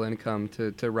disposable income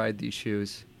to ride these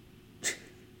shoes.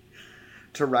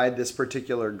 To ride this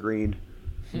particular green.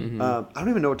 I don't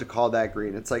even know what to call that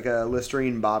green. It's like a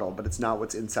Listerine bottle, but it's not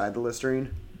what's inside the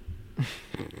Listerine.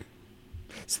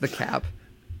 It's the cap.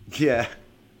 Yeah.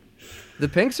 The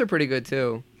pinks are pretty good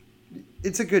too.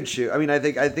 It's a good shoe. I mean, I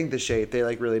think the shape, they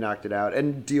like really knocked it out.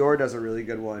 And Dior does a really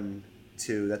good one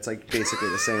too. That's like basically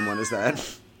the same one as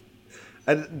that.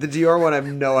 The Dior one, I have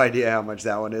no idea how much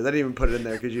that one is. I didn't even put it in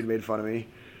there because you'd made fun of me.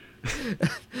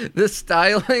 The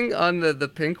styling on the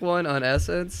pink one on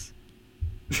Essence.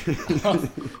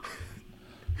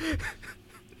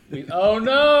 Oh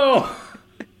no!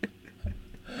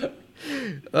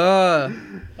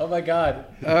 Oh my god.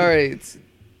 All right.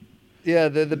 Yeah,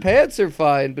 the pants are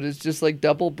fine, but it's just like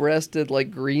double-breasted, like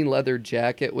green leather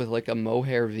jacket with like a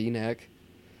mohair V-neck,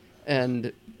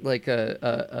 and like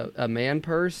a man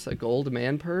purse, a gold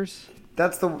man purse.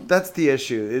 That's the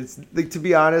issue. It's like, to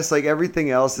be honest, like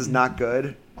everything else is not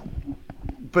good,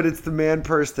 but it's the man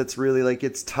purse that's really like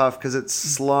it's tough because it's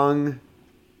slung.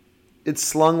 It's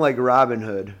slung like Robin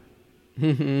Hood,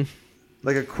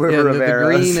 like a quiver of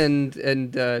arrows. The green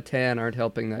and tan aren't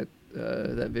helping that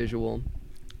visual.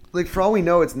 Like for all we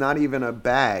know, it's not even a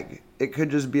bag. It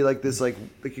could just be like this, like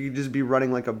you could just be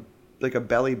running like a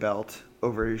belly belt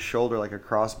over his shoulder, like a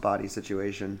crossbody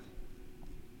situation.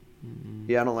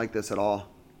 Yeah, I don't like this at all.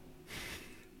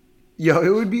 Yo, it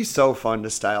would be so fun to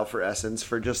style for Essence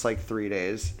for just like 3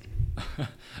 days.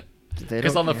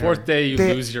 Because on the fourth day you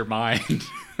lose your mind.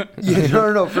 Yeah,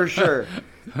 no, for sure,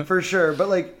 for sure. But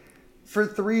like for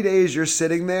 3 days, you're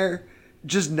sitting there,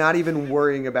 just not even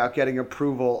worrying about getting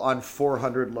approval on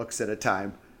 400 looks at a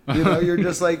time. You know, you're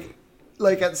just like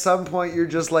at some point you're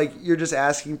just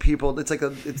asking people. It's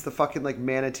the fucking like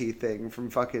manatee thing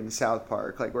from fucking South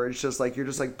Park, like where it's just like you're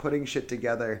just like putting shit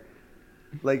together,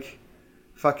 like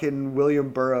fucking William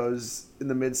Burroughs in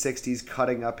the mid '60s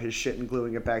cutting up his shit and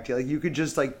gluing it back to you. Like you could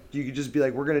just be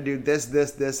like, we're gonna do this,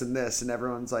 and this, and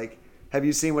everyone's like, have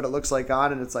you seen what it looks like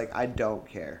on? And it's like, I don't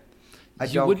care.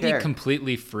 You would be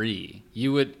completely free.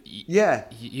 You would. Yeah.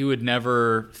 You would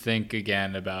never think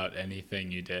again about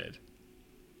anything you did.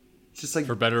 Just like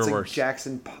for better or worse. Like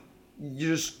Jackson,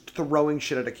 you're just throwing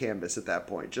shit at a canvas at that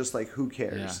point. Just like who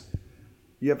cares? Yeah.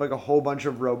 You have like a whole bunch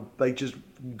of like just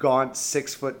gaunt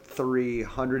 6'3",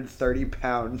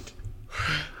 130-pound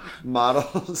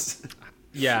models.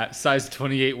 Yeah, size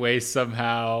 28 waist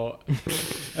somehow.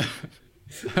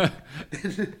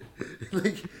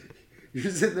 Like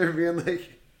you're sitting there being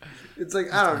like, it's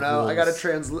like I don't know. I got a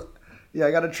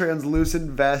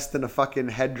translucent vest and a fucking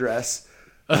headdress.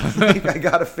 Like, I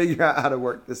got to figure out how to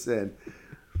work this in.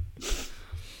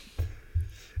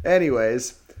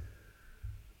 Anyways,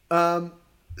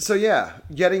 so yeah,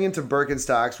 getting into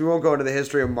Birkenstocks. We won't go into the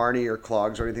history of Marni or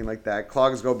clogs or anything like that.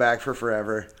 Clogs go back for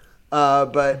forever.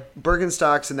 But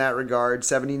Birkenstocks in that regard,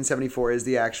 1774 is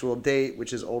the actual date,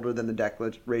 which is older than the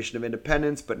Declaration of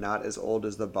Independence, but not as old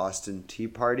as the Boston Tea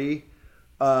Party.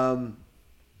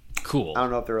 Cool. I don't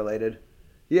know if they're related.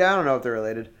 Yeah, I don't know if they're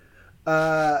related.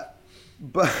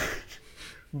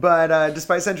 But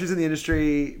despite centuries in the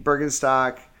industry,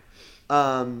 Birkenstock,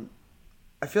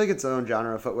 I feel like it's its own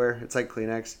genre of footwear. It's like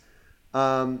Kleenex.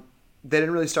 They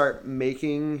didn't really start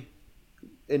making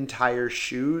entire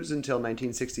shoes until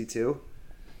 1962.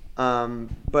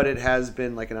 But it has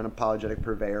been like an unapologetic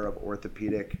purveyor of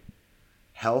orthopedic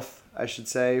health, I should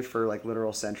say, for like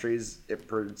literal centuries. It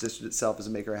positioned itself as a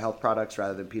maker of health products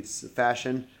rather than pieces of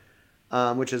fashion.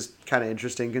 Which is kind of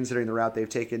interesting considering the route they've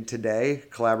taken today,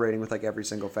 collaborating with like every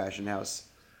single fashion house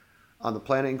on the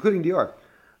planet, including Dior.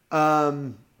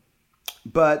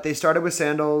 But they started with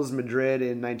sandals, Madrid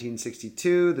in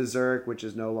 1962, the Zurich, which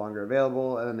is no longer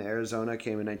available, and then the Arizona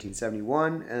came in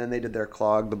 1971, and then they did their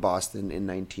clog, the Boston, in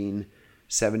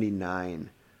 1979,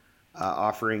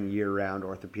 offering year-round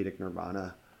orthopedic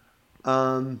nirvana.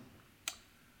 But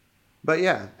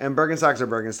yeah, and Birkenstocks are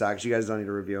Birkenstocks. You guys don't need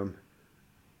to review them.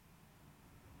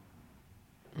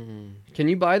 Can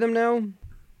you buy them now?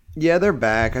 Yeah, they're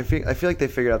back. I feel like they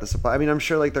figured out the supply. I mean, I'm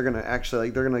sure like they're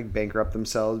gonna bankrupt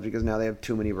themselves because now they have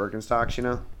too many Birkenstocks, you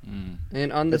know.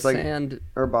 And on the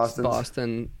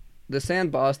Boston, the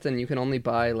sand Boston, you can only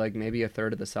buy like maybe a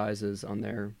third of the sizes on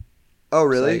their. Oh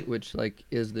really? Site, which like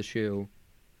is the shoe.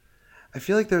 I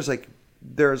feel like there's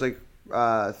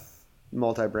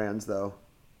multi brands though,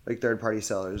 like third party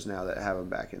sellers now that have them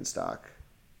back in stock.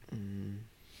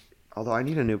 Although I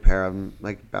need a new pair. I'm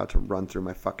like about to run through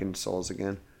my fucking soles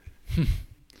again.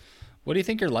 What do you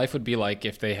think your life would be like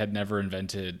if they had never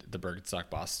invented the Birkenstock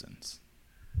Bostons?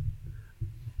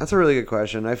 That's a really good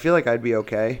question. I feel like I'd be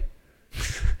okay.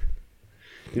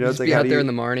 You know, it's like be out there in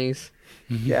the Marnies.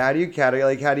 Yeah, how do you categorize?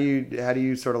 Like, how do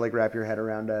you sort of like wrap your head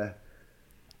around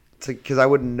It's like because I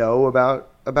wouldn't know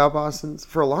about Bostons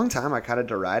for a long time. I kind of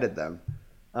derided them,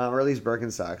 or at least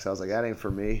Birkenstocks. I was like, that ain't for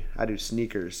me. I do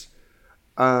sneakers.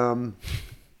 But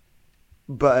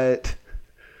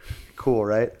cool,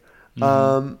 right?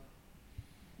 Mm-hmm.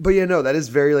 But yeah, no, that is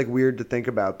very like weird to think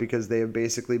about because they have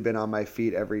basically been on my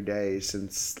feet every day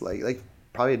since like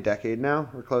probably a decade now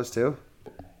or close to.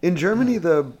 In Germany,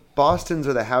 the Bostons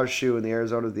are the house shoe and the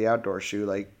Arizona's the outdoor shoe,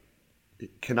 like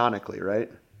canonically, right?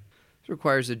 This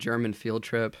requires a German field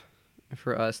trip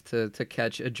for us to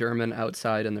catch a German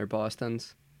outside in their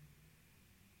Bostons.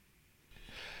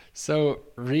 So,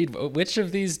 Reed, which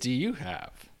of these do you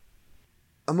have?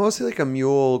 I'm mostly like a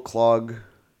mule clog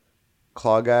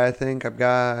guy. I think I've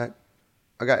got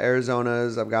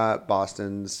Arizona's, I've got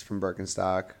Boston's from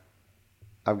Birkenstock,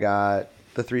 I've got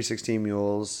the 316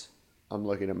 mules. I'm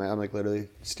like literally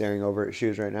staring over at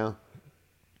shoes right now.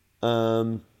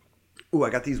 I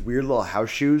got these weird little house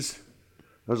shoes.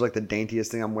 Those are like the daintiest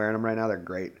thing I'm wearing them right now. They're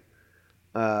great.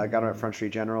 I got them at Front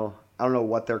Street General. I don't know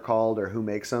what they're called or who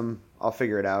makes them. I'll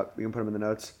figure it out. We can put them in the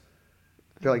notes.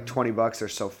 They're like $20. They're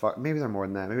so maybe they're more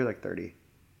than that. Maybe like 30.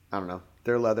 I don't know.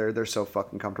 They're leather. They're so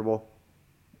fucking comfortable.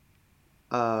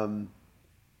 I've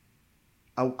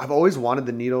always wanted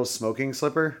the Needles smoking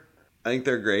slipper. I think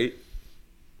they're great.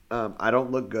 I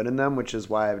don't look good in them, which is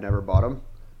why I've never bought them.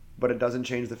 But it doesn't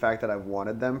change the fact that I've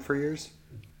wanted them for years.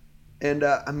 And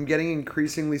I'm getting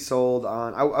increasingly sold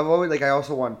on. I've always I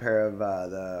also want a pair of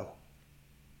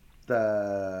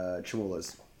the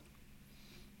Chimulas.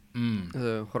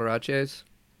 The Huaraches,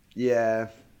 Yeah.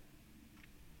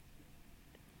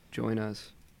 join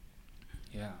us.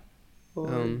 Yeah.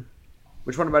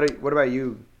 Which one about it? What about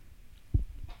you,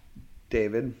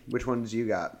 David? Which ones you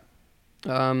got?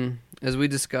 As we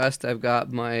discussed, I've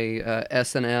got my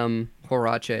S&M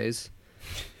Huaraches.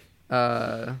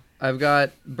 I've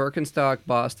got Birkenstock,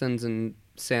 Bostons, and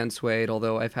Sand Suede,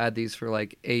 although I've had these for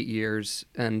like 8 years,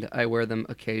 and I wear them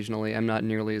occasionally. I'm not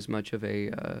nearly as much of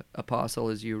a apostle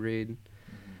as you, Reed.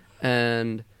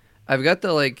 And I've got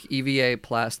the like EVA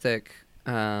plastic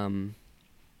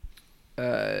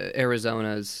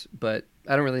Arizonas, but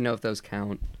I don't really know if those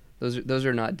count. Those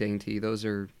are not dainty. Those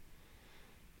are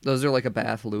like a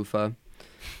bath loofah.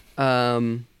 Yeah,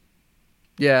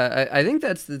 I think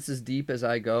that's as deep as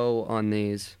I go on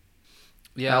these.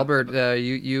 Yeah, Albert,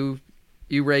 you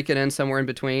rake it in somewhere in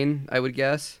between, I would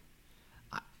guess.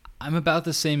 I'm about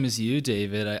the same as you,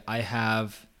 David. I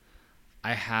have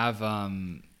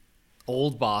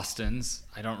old Bostons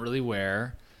I don't really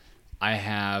wear. I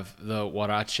have the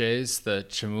Huaraches, the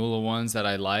Chamula ones that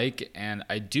I like, and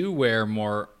I do wear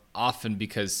more often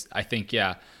because I think,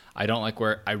 I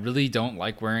really don't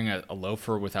like wearing a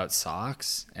loafer without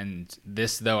socks. And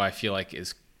this, though, I feel like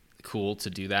is cool to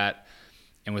do that.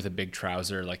 And with a big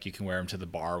trouser, like you can wear them to the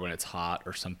bar when it's hot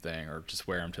or something, or just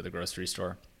wear them to the grocery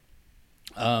store.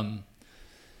 And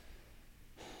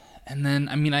then,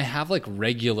 I have like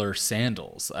regular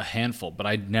sandals, a handful, but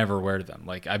I'd never wear them.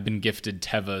 Like I've been gifted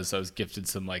Tevas. I was gifted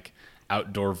some like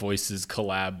Outdoor Voices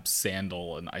collab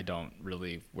sandal, and I don't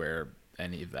really wear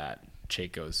any of that.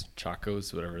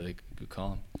 Chacos, whatever they could call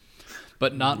them.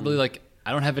 But not really like,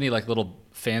 I don't have any like little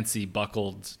fancy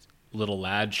buckled little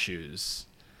lad shoes.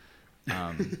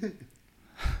 Do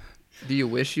you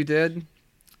wish you did?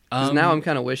 'Cause now I'm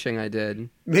kind of wishing I did.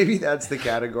 Maybe that's the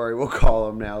category we'll call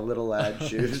them now, little lad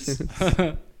shoes.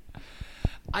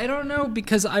 I don't know,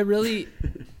 because I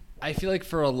feel like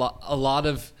for a lot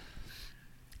of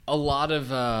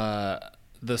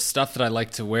the stuff that I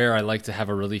like to wear, I like to have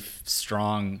a really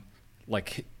strong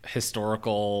like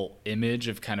historical image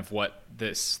of kind of what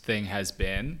this thing has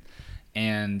been,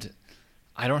 and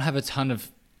I don't have a ton of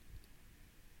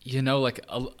like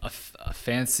a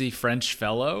fancy French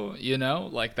fellow,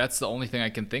 like that's the only thing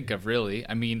I can think of really.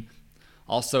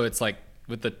 Also it's like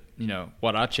with the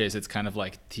Huaraches, it's kind of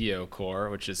like Tio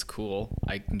core, which is cool.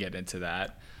 I can get into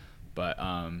that, but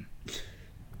I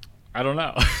don't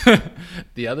know.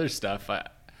 The other stuff I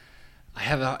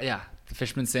have the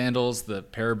Fishman sandals, the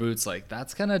pair of boots, like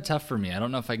that's kind of tough for me. I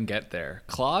don't know if I can get there.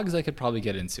 Clogs I could probably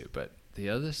get into, but the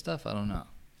other stuff I don't know.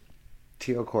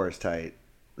 Tio core is tight.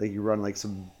 Like you run like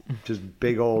some just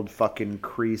big old fucking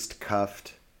creased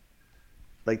cuffed,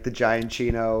 like the giant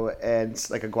chino and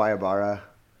like a Guayabara.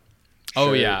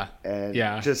 Oh yeah,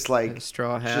 and just like a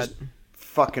straw hat. Just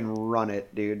fucking run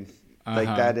it, dude. Like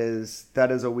that is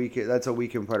a week. That's a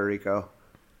week in Puerto Rico,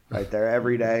 right there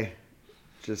every day.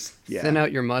 Just thin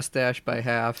out your mustache by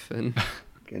half and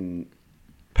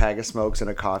pack of smokes and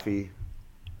a coffee.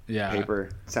 Yeah, paper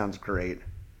sounds great.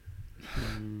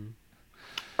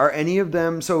 Are any of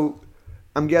them? So,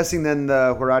 I'm guessing then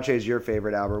the Huarache is your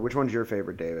favorite, Albert. Which one's your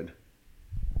favorite, David?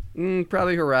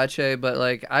 Probably Huarache, but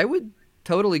like I would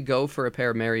totally go for a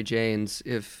pair of Mary Janes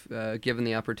if given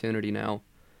the opportunity now.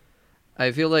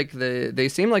 I feel like they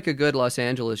seem like a good Los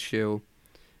Angeles shoe.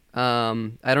 I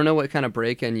don't know what kind of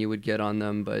break-in you would get on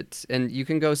them, and you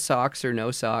can go socks or no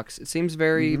socks. It seems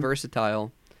very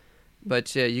versatile,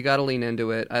 but you got to lean into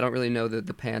it. I don't really know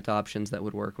the pant options that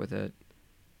would work with it.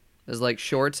 As like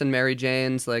shorts and Mary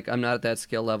Janes, like I'm not at that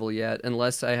skill level yet,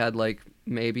 unless I had like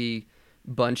maybe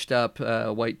bunched up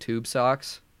white tube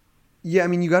socks. Yeah, I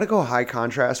mean, you got to go high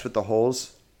contrast with the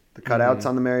holes, the cutouts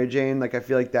on the Mary Jane. Like, I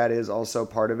feel like that is also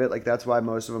part of it. Like, that's why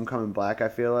most of them come in black. I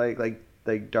feel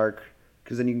like dark,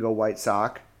 because then you can go white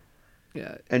sock.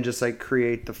 Yeah. And just like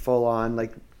create the full on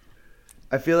like.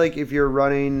 I feel like if you're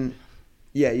running,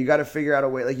 yeah, you got to figure out a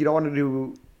way. Like, you don't want to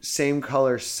do same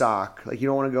color sock. Like, you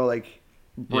don't want to go like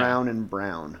brown and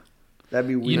brown. That'd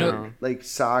be weird. You know, like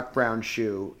sock, brown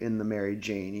shoe in the Mary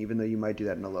Jane, even though you might do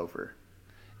that in a loafer.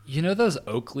 You know those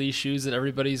Oakley shoes that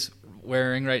everybody's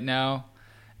wearing right now?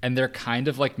 And they're kind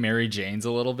of like Mary Jane's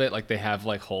a little bit. Like they have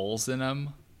like holes in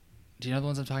them. Do you know the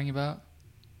ones I'm talking about?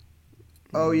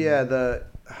 Oh, yeah.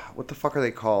 What the fuck are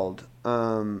they called?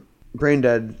 Brain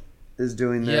Dead is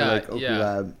doing their like Oakley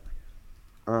Lab.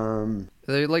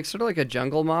 They're like sort of like a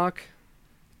jungle mock.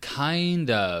 Kind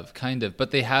of.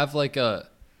 But they have like a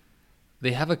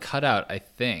cutout, I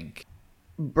think.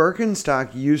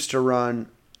 Birkenstock used to run.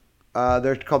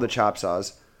 They're called the chop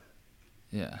saws.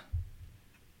 Yeah.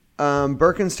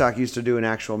 Birkenstock used to do an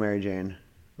actual Mary Jane,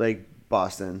 like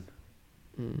Boston.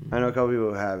 I know a couple people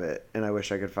who have it, and I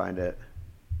wish I could find it.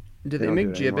 Do they don't make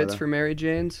do it anymore, gibbets though. for Mary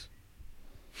Janes?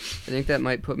 I think that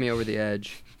might put me over the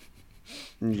edge.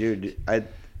 Dude, I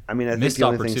mean, I think Missed the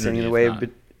only thing standing in the way,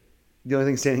 opportunity, if the only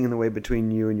thing standing in the way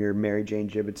between you and your Mary Jane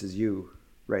gibbets is you,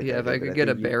 right? Yeah, there, if I David. could get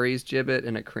a think you- berries gibbet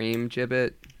and a cream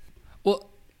gibbet. Well,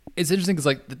 it's interesting because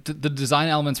like the design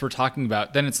elements we're talking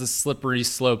about, then it's a slippery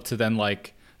slope to then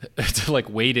like to like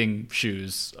wading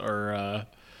shoes or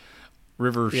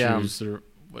river shoes or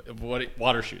what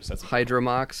water shoes. That's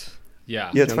Hydromox.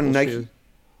 yeah. Yeah, it's funny. Jungle shoes.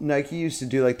 Nike used to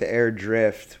do like the Air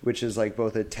Drift, which is like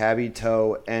both a tabby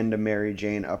toe and a Mary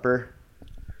Jane upper.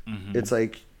 It's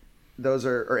like those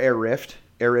are or Air Rift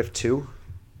 2.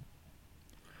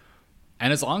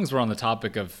 And as long as we're on the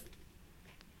topic of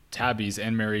tabbies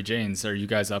and Mary Janes, are you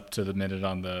guys up to the minute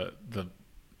on the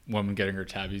woman getting her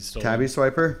tabbies stolen? Tabby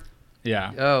swiper.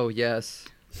 Yeah. Oh yes.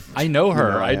 I know her.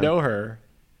 You know I I am. know her.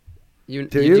 You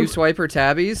Do you you? swipe her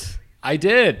tabbies? I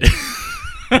did.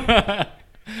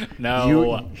 No.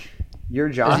 You're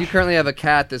Because Josh. you currently have a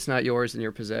cat that's not yours in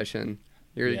your possession.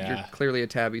 You're Yeah. clearly a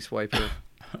tabby swiper.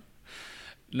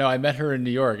 No, I met her in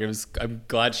New York. I'm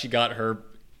glad she got her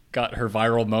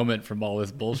viral moment from all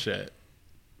this bullshit.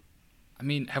 I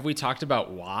mean, have we talked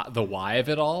about why of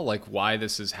it all? Like why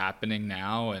this is happening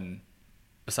now, and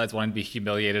besides wanting to be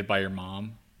humiliated by your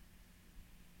mom?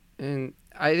 And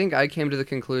I think I came to the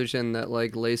conclusion that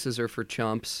like laces are for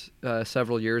chumps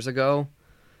several years ago,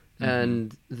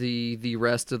 and the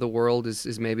rest of the world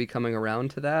is maybe coming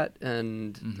around to that,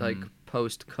 and like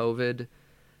post COVID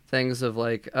things of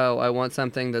like, oh, I want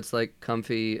something that's like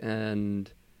comfy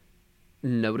and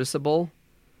noticeable,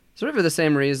 sort of for the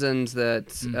same reasons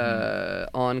that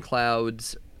On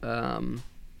Clouds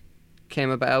came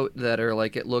about, that are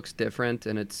like it looks different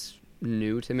and it's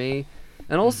new to me.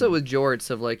 And also with jorts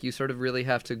of like you sort of really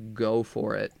have to go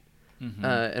for it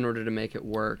in order to make it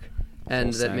work, and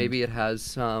that send. maybe it has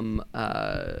some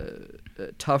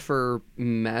tougher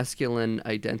masculine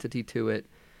identity to it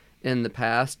in the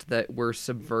past that we're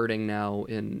subverting now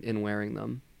in wearing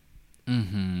them.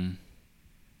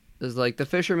 There's like the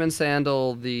fisherman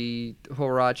sandal, the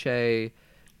huarache,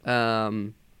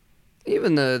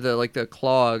 even the like the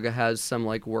clog has some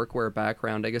like workwear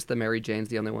background. I guess the Mary Jane's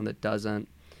the only one that doesn't.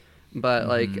 But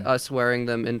like us wearing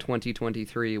them in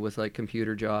 2023 with like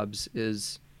computer jobs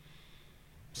is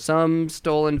some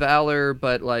stolen valor,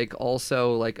 but like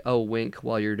also like a wink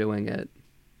while you're doing it,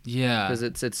 Yeah. because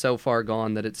it's so far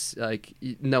gone that it's like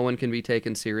no one can be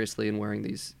taken seriously in wearing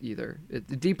these either.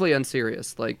 It's deeply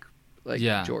unserious, like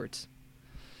Yeah. jorts.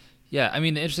 Yeah, I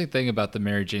mean, the interesting thing about the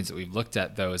Mary Janes that we've looked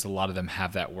at, though, is a lot of them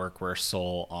have that workwear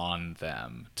sole on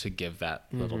them to give that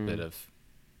little bit of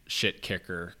shit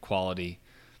kicker quality.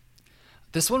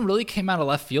 This one really came out of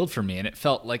left field for me, and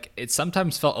it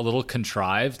sometimes felt a little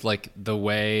contrived, like the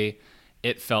way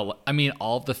it felt. I mean,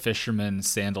 all of the fisherman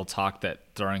sandal talk that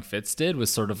Throwing Fits did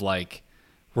was sort of like,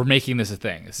 we're making this a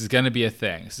thing. This is going to be a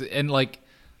thing. And like,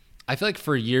 I feel like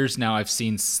for years now, I've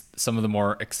seen some of the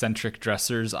more eccentric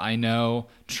dressers I know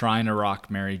trying to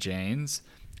rock Mary Janes.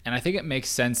 And I think it makes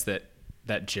sense that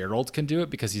Gerald can do it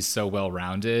because he's so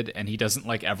well-rounded and he doesn't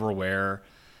like ever wear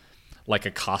like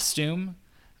a costume.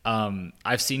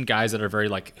 I've seen guys that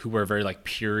are who wear very like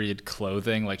period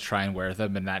clothing, like try and wear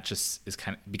them, and that just is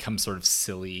kind of becomes sort of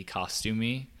silly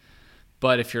costumey.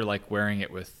 But if you're like wearing it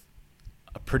with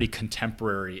a pretty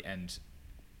contemporary and,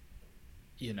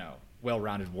 you know,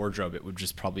 well-rounded wardrobe, it would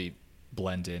just probably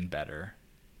blend in better.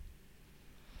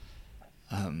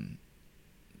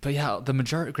 But yeah,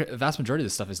 vast majority of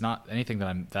this stuff is not anything that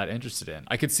I'm that interested in.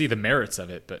 I could see the merits of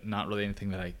it, but not really anything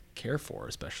that I care for,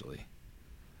 especially.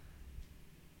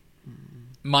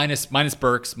 Minus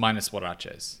Burks, minus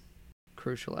Huaraches.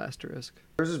 Crucial asterisk.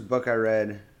 There's this book I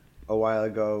read a while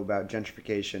ago about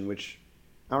gentrification, which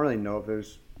I don't really know if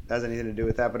it has anything to do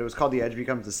with that, but it was called The Edge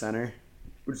Becomes the Center,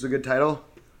 which is a good title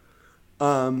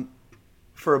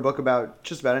for a book about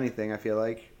just about anything, I feel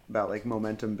like, about like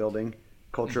momentum building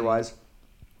culture-wise.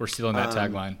 We're stealing that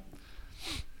tagline.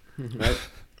 Right?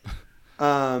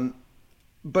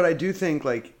 But I do think,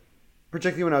 like,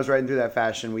 particularly when I was writing through that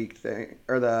fashion week thing,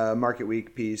 or the market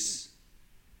week piece,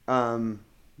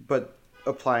 but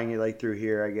applying it, like, through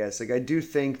here, I guess. Like, I do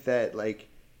think that, like,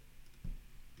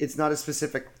 it's not a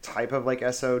specific type of, like,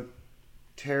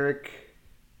 esoteric,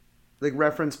 like,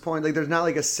 reference point. Like, there's not,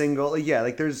 like, a single, like, yeah,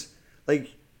 like, there's, like...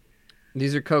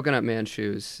 These are Coconut Man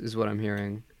shoes, is what I'm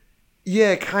hearing.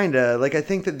 Yeah, kind of. Like, I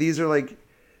think that these are, like...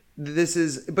 This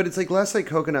is... But it's, like, less like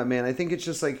Coconut Man. I think it's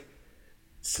just, like...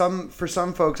 For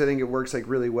some folks, I think it works, like,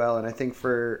 really well. And I think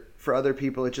for other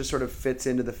people, it just sort of fits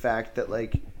into the fact that,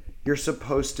 like, you're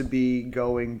supposed to be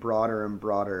going broader and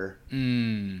broader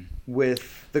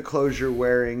with the clothes you're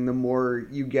wearing, the more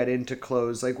you get into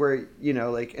clothes. Like, where, you know,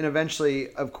 like... And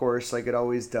eventually, of course, like, it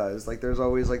always does. Like, there's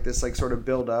always, like, this, like, sort of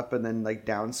build up and then, like,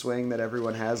 downswing that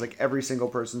everyone has. Like, every single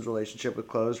person's relationship with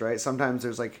clothes, right? Sometimes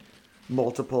there's, like,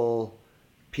 multiple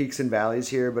peaks and valleys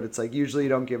here, but it's, like, usually you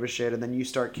don't give a shit, and then you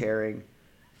start caring.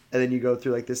 And then you go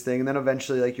through, like, this thing, and then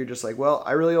eventually, like, you're just like, well,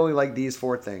 I really only like these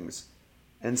 4 things.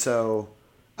 And so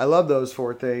I love those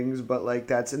 4 things, but, like,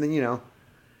 that's... And then, you know,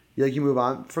 you move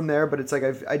on from there. But it's, like,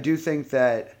 I do think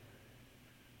that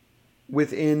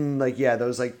within, like, yeah,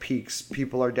 those, like, peaks,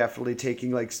 people are definitely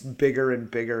taking, like, bigger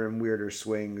and bigger and weirder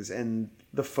swings. And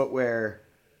the footwear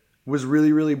was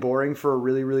really, really boring for a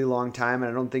really, really long time.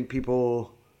 And I don't think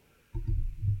people...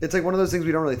 It's, like, one of those things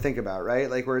we don't really think about, right?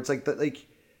 Like, where it's, like...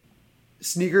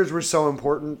 Sneakers were so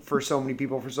important for so many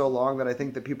people for so long that I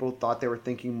think that people thought they were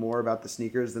thinking more about the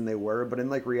sneakers than they were. But in,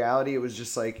 like, reality, it was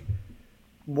just, like,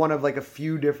 one of, like, a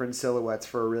few different silhouettes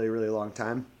for a really, really long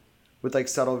time with, like,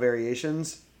 subtle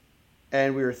variations.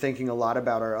 And we were thinking a lot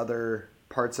about our other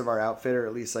parts of our outfit, or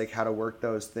at least, like, how to work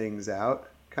those things out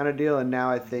kind of deal. And now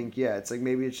I think, yeah, it's, like,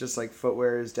 maybe it's just, like,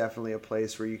 footwear is definitely a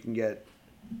place where you can get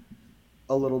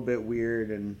a little bit weird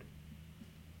and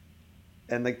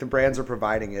like, the brands are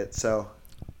providing it. So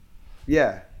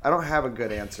yeah, I don't have a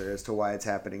good answer as to why it's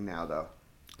happening now, though.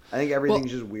 I think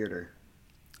everything's just weirder.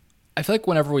 I feel like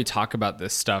whenever we talk about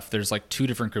this stuff, there's, like, 2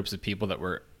 different groups of people that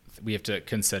we have to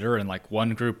consider. And, like,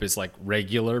 one group is, like,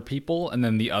 regular people, and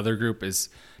then the other group is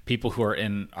people who are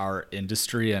in our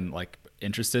industry and, like,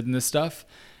 interested in this stuff.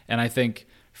 And I think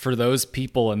for those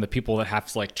people and the people that have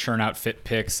to, like, churn out fit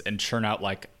pics and churn out,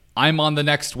 like, I'm on the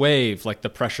next wave, like, the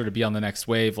pressure to be on the next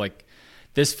wave, like,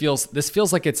 this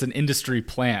feels like it's an industry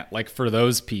plant, like, for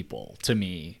those people, to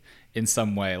me, in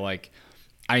some way. Like,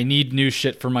 I need new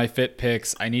shit for my fit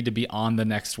pics. I need to be on the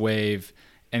next wave.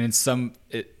 And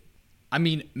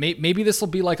maybe this will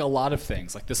be like a lot of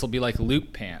things. Like, this will be like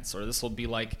loop pants, or this will be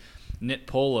like knit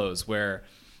polos, where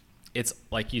it's,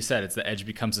 like you said, it's the edge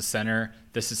becomes the center.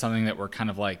 This is something that we're kind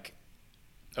of like,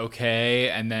 okay.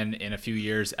 And then in a few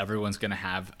years, everyone's going to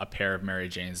have a pair of Mary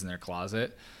Janes in their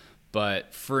closet.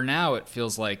 But for now, it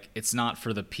feels like it's not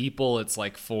for the people. It's,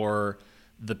 like, for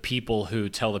the people who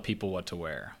tell the people what to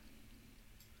wear.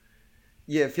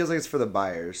 Yeah, it feels like it's for the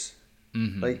buyers.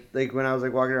 Mm-hmm. Like when I was,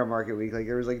 like, walking around Market Week, like,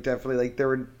 there was, like, definitely, like, there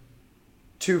were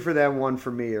 2 for them, 1 for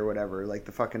me, or whatever. Like,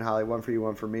 the fucking one for you,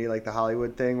 1 for me. Like, the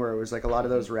Hollywood thing, where it was, like, a lot of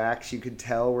those racks you could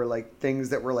tell were, like,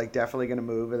 things that were, like, definitely going to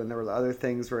move. And then there were other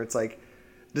things where it's, like,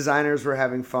 designers were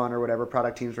having fun, or whatever,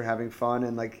 product teams were having fun,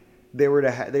 and, like, they were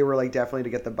like, definitely to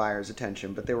get the buyer's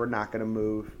attention, but they were not going to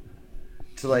move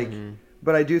to, like,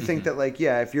 but I do think that, like,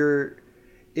 yeah, if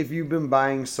you've been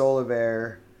buying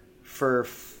Solaire for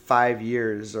 5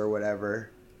 years or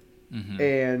whatever,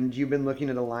 and you've been looking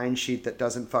at a line sheet that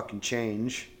doesn't fucking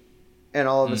change, and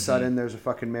all of a sudden there's a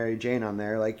fucking Mary Jane on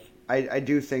there, like, I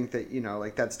do think that, you know,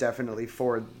 like, that's definitely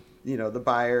for, you know, the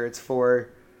buyer. It's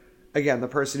for, again, the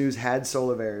person who's had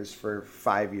Solaire's for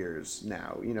 5 years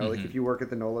now, you know, like, if you work at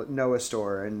the Noah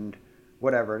store and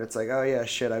whatever, and it's like, oh yeah,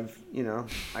 shit,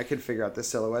 I could figure out this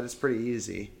silhouette. It's pretty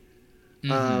easy.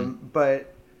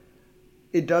 But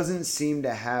it doesn't seem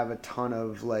to have a ton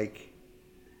of, like,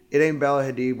 it ain't Bella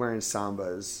Hadid wearing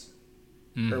Sambas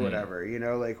or whatever, you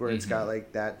know, like, where it's got,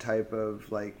 like, that type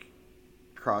of, like,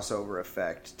 crossover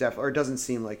effect. Or it doesn't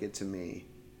seem like it to me.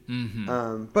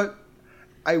 But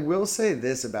I will say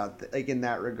this about, like, in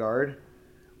that regard,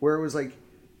 where it was, like,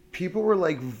 people were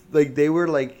like they were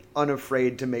like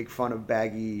unafraid to make fun of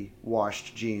baggy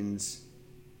washed jeans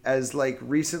as like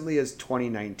recently as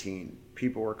 2019.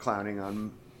 People were clowning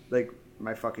on like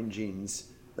my fucking jeans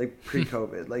like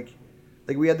pre-COVID. like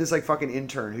we had this like fucking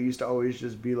intern who used to always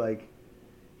just be like,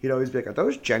 he'd always be like, are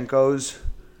those Jenkos?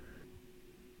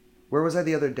 Where was I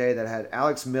the other day that had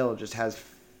Alex Mill just has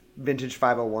vintage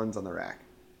 501s on the rack.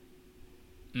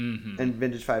 And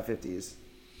vintage 550s,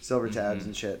 silver tabs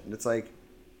and shit. And it's like,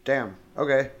 damn,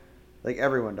 okay. Like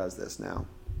everyone does this now.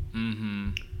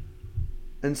 And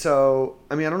so,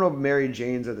 I mean, I don't know if Mary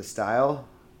Janes are the style.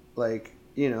 Like,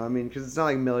 you know, I mean, because it's not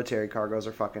like military cargos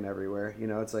are fucking everywhere. You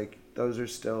know, it's like those are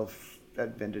still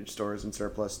at vintage stores and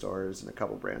surplus stores, and a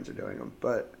couple brands are doing them.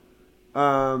 But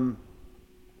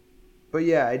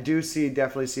yeah, I do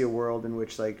definitely see a world in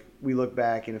which like we look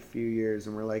back in a few years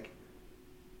and we're like,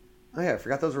 oh yeah, I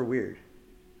forgot those were weird.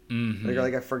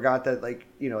 Like I forgot that, like,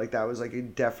 you know, like that was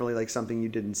like definitely like something you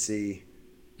didn't see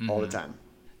all the time.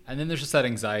 And then there's just that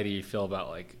anxiety you feel about,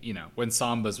 like, you know, when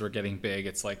Sambas were getting big,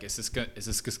 it's like, is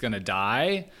this just gonna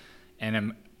die?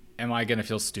 And am I gonna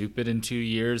feel stupid in 2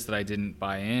 years that I didn't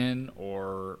buy in?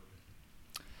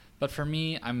 But for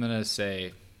me, I'm gonna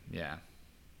say, yeah,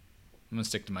 I'm gonna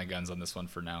stick to my guns on this one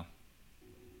for now.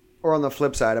 Or on the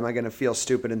flip side, am I gonna feel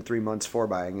stupid in 3 months for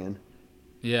buying in?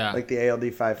 Yeah. Like the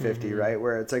ALD 550, right?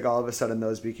 Where it's like all of a sudden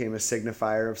those became a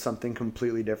signifier of something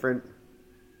completely different.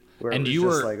 Where and it was you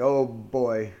just were like, oh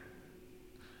boy.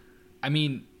 I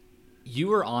mean, you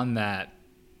were on that.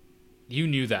 You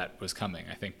knew that was coming,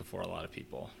 I think, before a lot of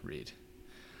people read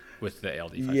with the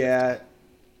ALD 550. Yeah.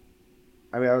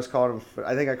 I mean,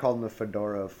 I think I called him the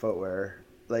Fedora of footwear.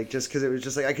 Like, just because it was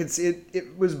just like, I could see it.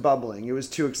 It was bubbling. It was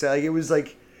too exciting. Like, it was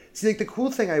like, see, like the cool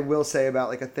thing I will say about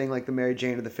like a thing like the Mary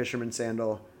Jane or the Fisherman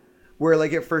Sandal, where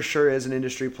like it for sure is an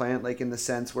industry plant, like in the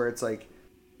sense where it's like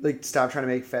stop trying to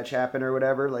make fetch happen or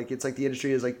whatever. Like it's like the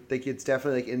industry is like it's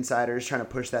definitely like insiders trying to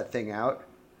push that thing out,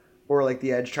 or like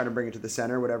the edge trying to bring it to the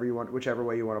center, whatever you want, whichever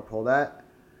way you want to pull that.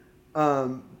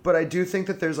 But I do think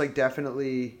that there's like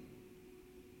definitely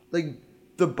like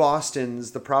the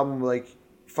Bostons, the problem like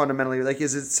fundamentally like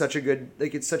is it's such a good,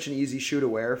 like it's such an easy shoe to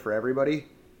wear for everybody.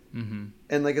 And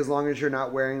like as long as you're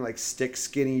not wearing like stick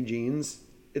skinny jeans,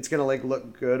 it's gonna like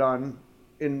look good on,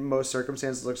 in most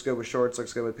circumstances, looks good with shorts,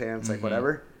 looks good with pants, like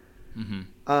whatever.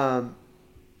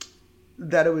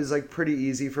 That it was like pretty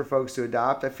easy for folks to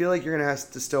adopt. I feel like you're gonna have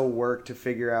to still work to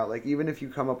figure out, like, even if you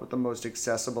come up with the most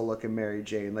accessible looking Mary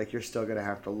Jane, like you're still gonna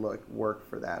have to work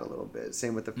for that a little bit.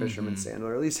 Same with the Fisherman Sandal,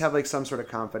 or at least have like some sort of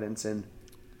confidence in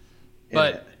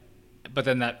But it.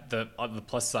 then the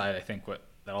plus side, I think what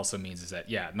that also means is that,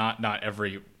 yeah, not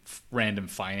every random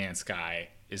finance guy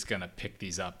is gonna pick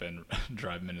these up and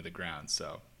drive them into the ground.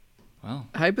 So, well,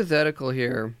 hypothetical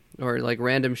here, or like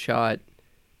random shot.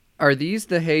 Are these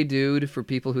the Hey Dude for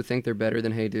people who think they're better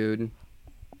than Hey Dude?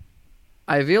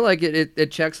 I feel like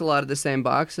it checks a lot of the same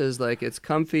boxes. Like it's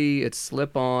comfy, it's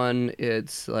slip on,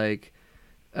 it's like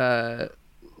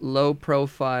low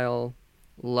profile,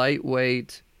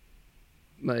 lightweight,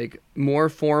 like more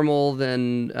formal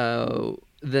than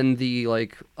the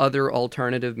like other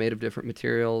alternative made of different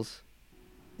materials.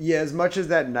 Yeah, as much as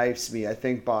that knifes me, I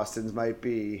think Boston's might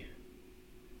be,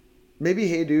 maybe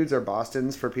Hey Dudes are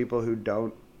Boston's for people who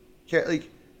don't care. Like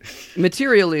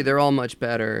materially, they're all much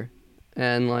better,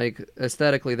 and like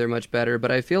aesthetically, they're much better.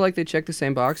 But I feel like they check the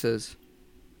same boxes.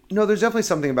 No, there's definitely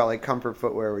something about like comfort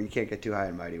footwear where you can't get too high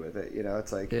and mighty with it. You know,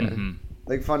 it's like,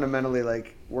 like fundamentally,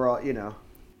 like we're all, you know,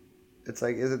 it's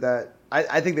like, is it that?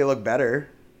 I think they look better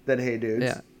than Hey Dudes.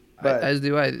 Yeah, but as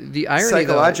do I. The irony,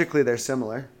 psychologically, they're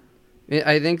similar.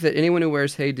 I think that anyone who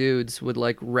wears Hey Dudes would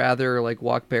like rather like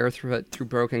walk barefoot through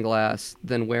broken glass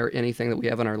than wear anything that we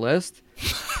have on our list,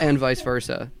 and vice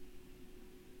versa.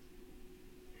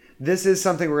 This is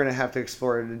something we're going to have to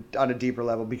explore on a deeper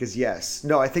level because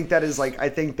I think that is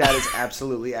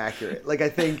absolutely accurate. Like I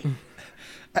think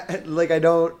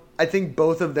I think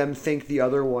both of them think the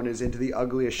other one is into the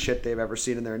ugliest shit they've ever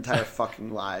seen in their entire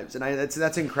fucking lives, and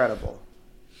that's incredible.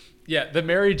 Yeah, the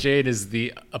Mary Jane is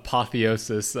the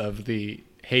apotheosis of the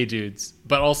Hey Dudes,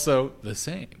 but also the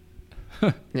same.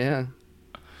 Yeah.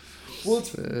 Well,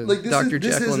 it's like Dr.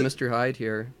 Jekyll and Mr. Hyde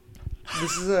here.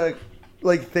 This is a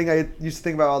like thing I used to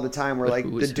think about all the time, where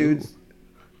like the dudes,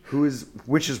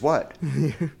 which is what.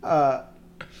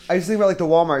 I used to think about like the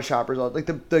Walmart shoppers, like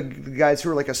the guys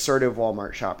who are like assertive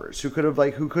Walmart shoppers who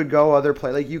could go other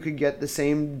places. Like you could get the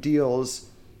same deals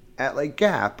at like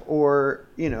Gap or,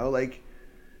 you know, like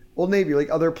Old Navy, like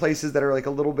other places that are like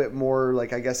a little bit more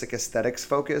like, I guess, like aesthetics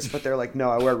focused, but they're like, no,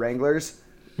 I wear Wranglers.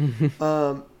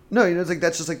 No, it's like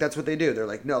that's what they do. They're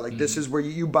like, no, like this is where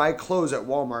you buy clothes at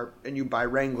Walmart and you buy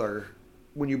Wrangler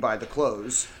when you buy the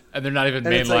clothes. And they're not even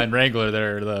And it's mainline like- Wrangler.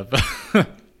 They're the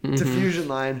Diffusion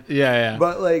line. yeah.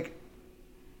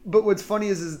 But what's funny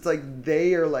is it's like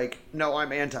they are like, no,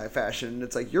 I'm anti-fashion.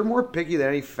 It's like you're more picky than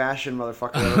any fashion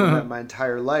motherfucker I've ever met in my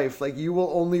entire life. Like you will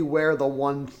only wear the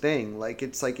one thing. Like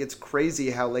it's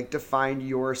crazy how like defined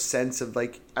your sense of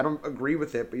like I don't agree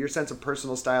with it, but your sense of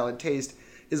personal style and taste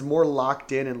is more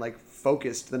locked in and like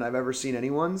focused than I've ever seen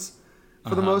anyone's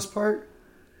for the most part.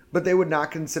 But they would not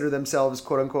consider themselves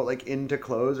quote unquote like into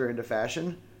clothes or into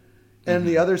fashion. And on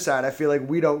the other side, I feel like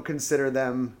we don't consider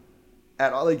them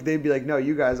at all. Like they'd be like, no,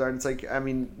 you guys aren't. It's like, I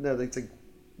mean, no, it's like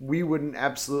we wouldn't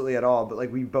absolutely at all, but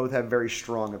like we both have very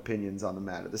strong opinions on the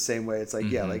matter. The same way it's like,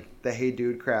 yeah, like the Hey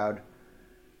Dude crowd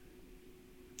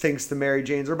thinks the Mary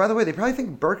Janes, or by the way, they probably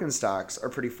think Birkenstocks are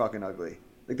pretty fucking ugly.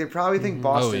 Like they probably think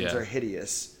Bostons are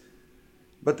hideous,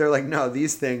 but they're like, no,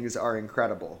 these things are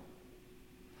incredible.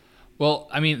 Well,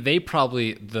 I mean, they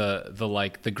probably the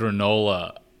like the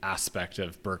granola aspect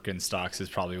of Birkenstocks is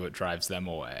probably what drives them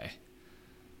away.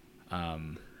 I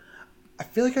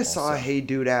feel like I saw a Hey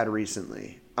Dude ad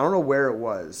recently. I don't know where it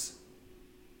was.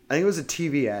 I think it was a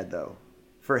TV ad though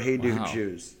for Hey Dude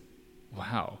shoes.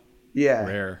 Wow.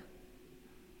 Yeah.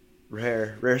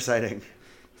 Rare sighting.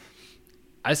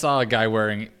 I saw a guy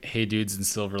wearing Hey Dudes in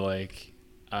Silver Lake.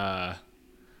 And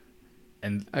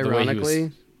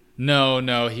ironically,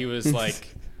 no, he was like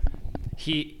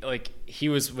he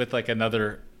was with like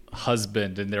another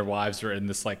husband and their wives were in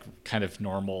this like kind of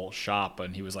normal shop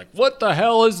and he was like, what the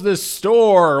hell is this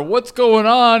store? What's going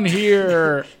on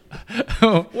here?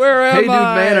 Where am Hey Dude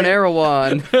I? Man and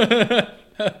Erewhon.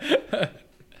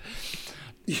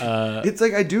 It's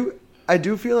like I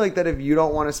do feel like that if you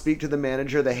don't want to speak to the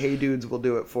manager, the Hey Dudes will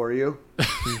do it for you.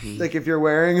 Like if you're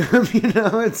wearing them,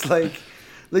 it's like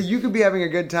you could be having a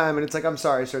good time and it's like, I'm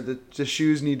sorry, sir, the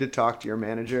shoes need to talk to your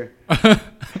manager.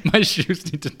 My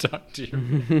shoes need to talk to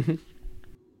you.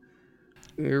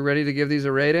 You're ready to give these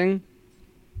a rating?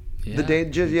 Yeah.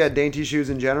 Dainty shoes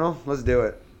in general. Let's do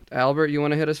it. Albert, you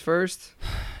want to hit us first?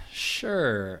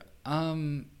 Sure.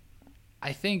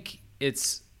 I think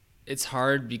it's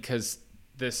hard because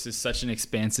this is such an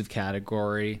expansive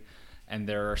category and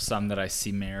there are some that I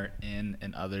see merit in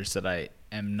and others that I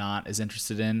am not as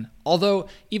interested in. Although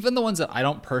even the ones that I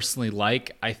don't personally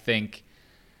like, I think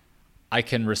I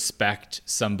can respect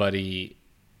somebody,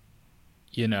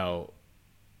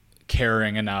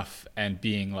 caring enough and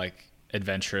being like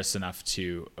adventurous enough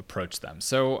to approach them.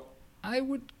 So I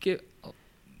would give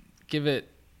it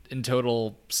in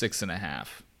total 6.5.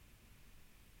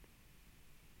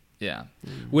 Yeah.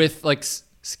 With like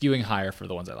skewing higher for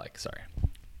the ones I like. Sorry.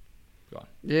 Go on.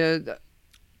 Yeah.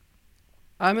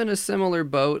 I'm in a similar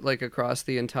boat, like across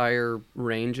the entire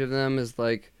range of them is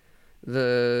like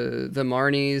the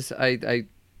Marnies. I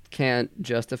can't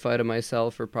justify to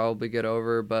myself or probably get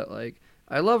over, but like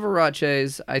I love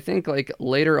Huaraches. I think like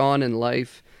later on in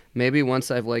life, maybe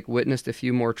once I've like witnessed a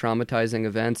few more traumatizing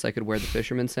events, I could wear the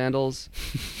fisherman sandals.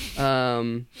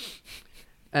 And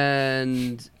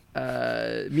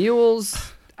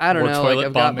mules, I don't know. Like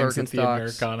I've got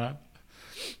Birkenstocks.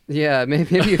 Yeah,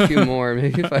 maybe a few more.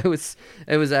 Maybe if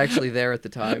it was actually there at the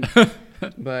time.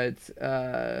 But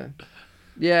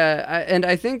yeah,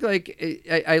 I think like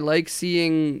I like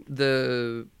seeing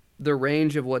the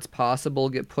range of what's possible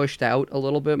get pushed out a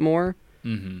little bit more.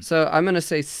 Mm-hmm. So I'm gonna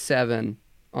say 7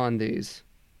 on these.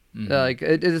 Mm-hmm. Like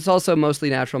it's also mostly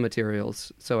natural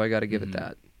materials, so I got to give it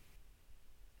that.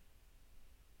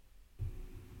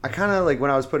 I kind of like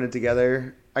when I was putting it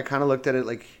together, I kind of looked at it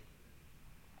like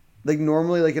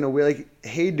normally like in a way like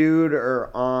Hey Dude or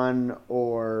On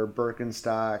or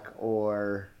Birkenstock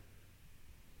or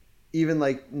even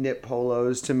like knit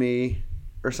polos to me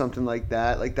or something like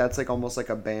that. Like that's like almost like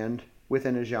a band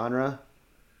within a genre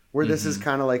where this is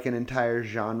kind of like an entire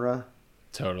genre.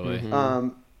 Totally. Mm-hmm.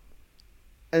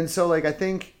 And so like I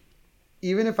think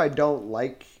even if I don't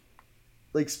like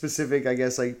specific, I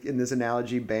guess like in this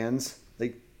analogy bands,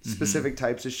 like specific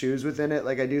types of shoes within it,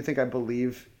 like I do think I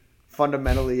believe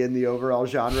fundamentally in the overall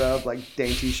genre of like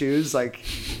dainty shoes. Like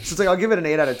so it's like I'll give it an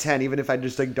 8 out of 10 even if I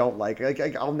just like don't like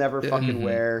I'll never fucking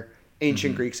wear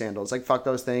ancient Greek sandals. Like fuck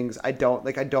those things. I don't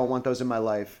want those in my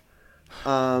life.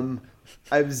 I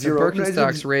have zero. The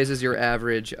Birkenstocks raises your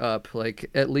average up like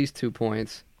at least 2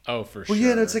 points. Oh, for sure. Well,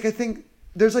 yeah, no, it's like I think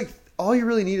there's like all you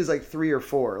really need is like 3 or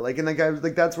 4. Like, and like I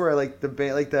like that's where like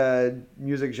the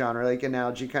music genre like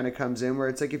analogy kind of comes in, where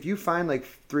it's like if you find like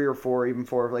 3 or 4, even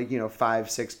 4, like 5,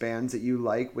 6 bands that you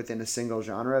like within a single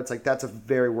genre, it's like that's a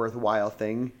very worthwhile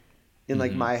thing in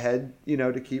like my head,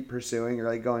 to keep pursuing or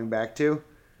like going back to.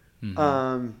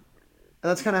 And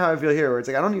that's kind of how I feel here, where it's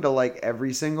like I don't need to like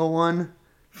every single one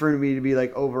for me to be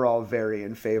like overall very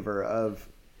in favor of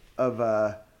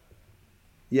Little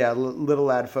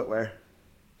Lad Footwear.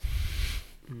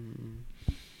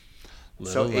 Little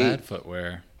So Lad 8.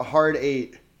 Footwear. A hard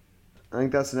 8. I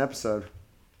think that's an episode.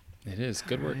 It is.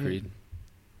 Good work, Reed.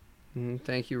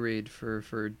 Thank you, Reed, for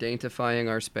daintifying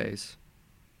our space.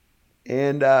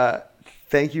 And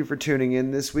thank you for tuning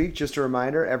in this week. Just a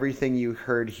reminder, everything you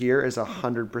heard here is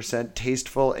 100%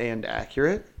 tasteful and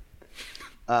accurate.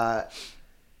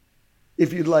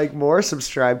 If you'd like more,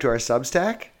 subscribe to our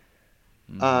Substack.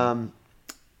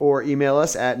 Or email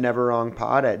us at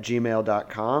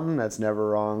neverwrongpod@gmail.com. That's never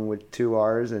wrong with 2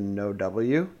 R's and no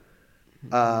W.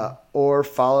 Or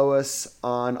follow us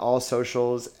on all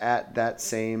socials at that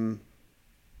same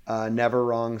Never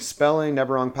Wrong spelling,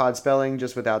 Never Wrong Pod spelling,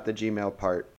 just without the Gmail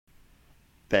part.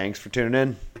 Thanks for tuning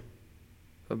in.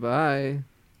 Bye-bye.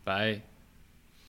 Bye.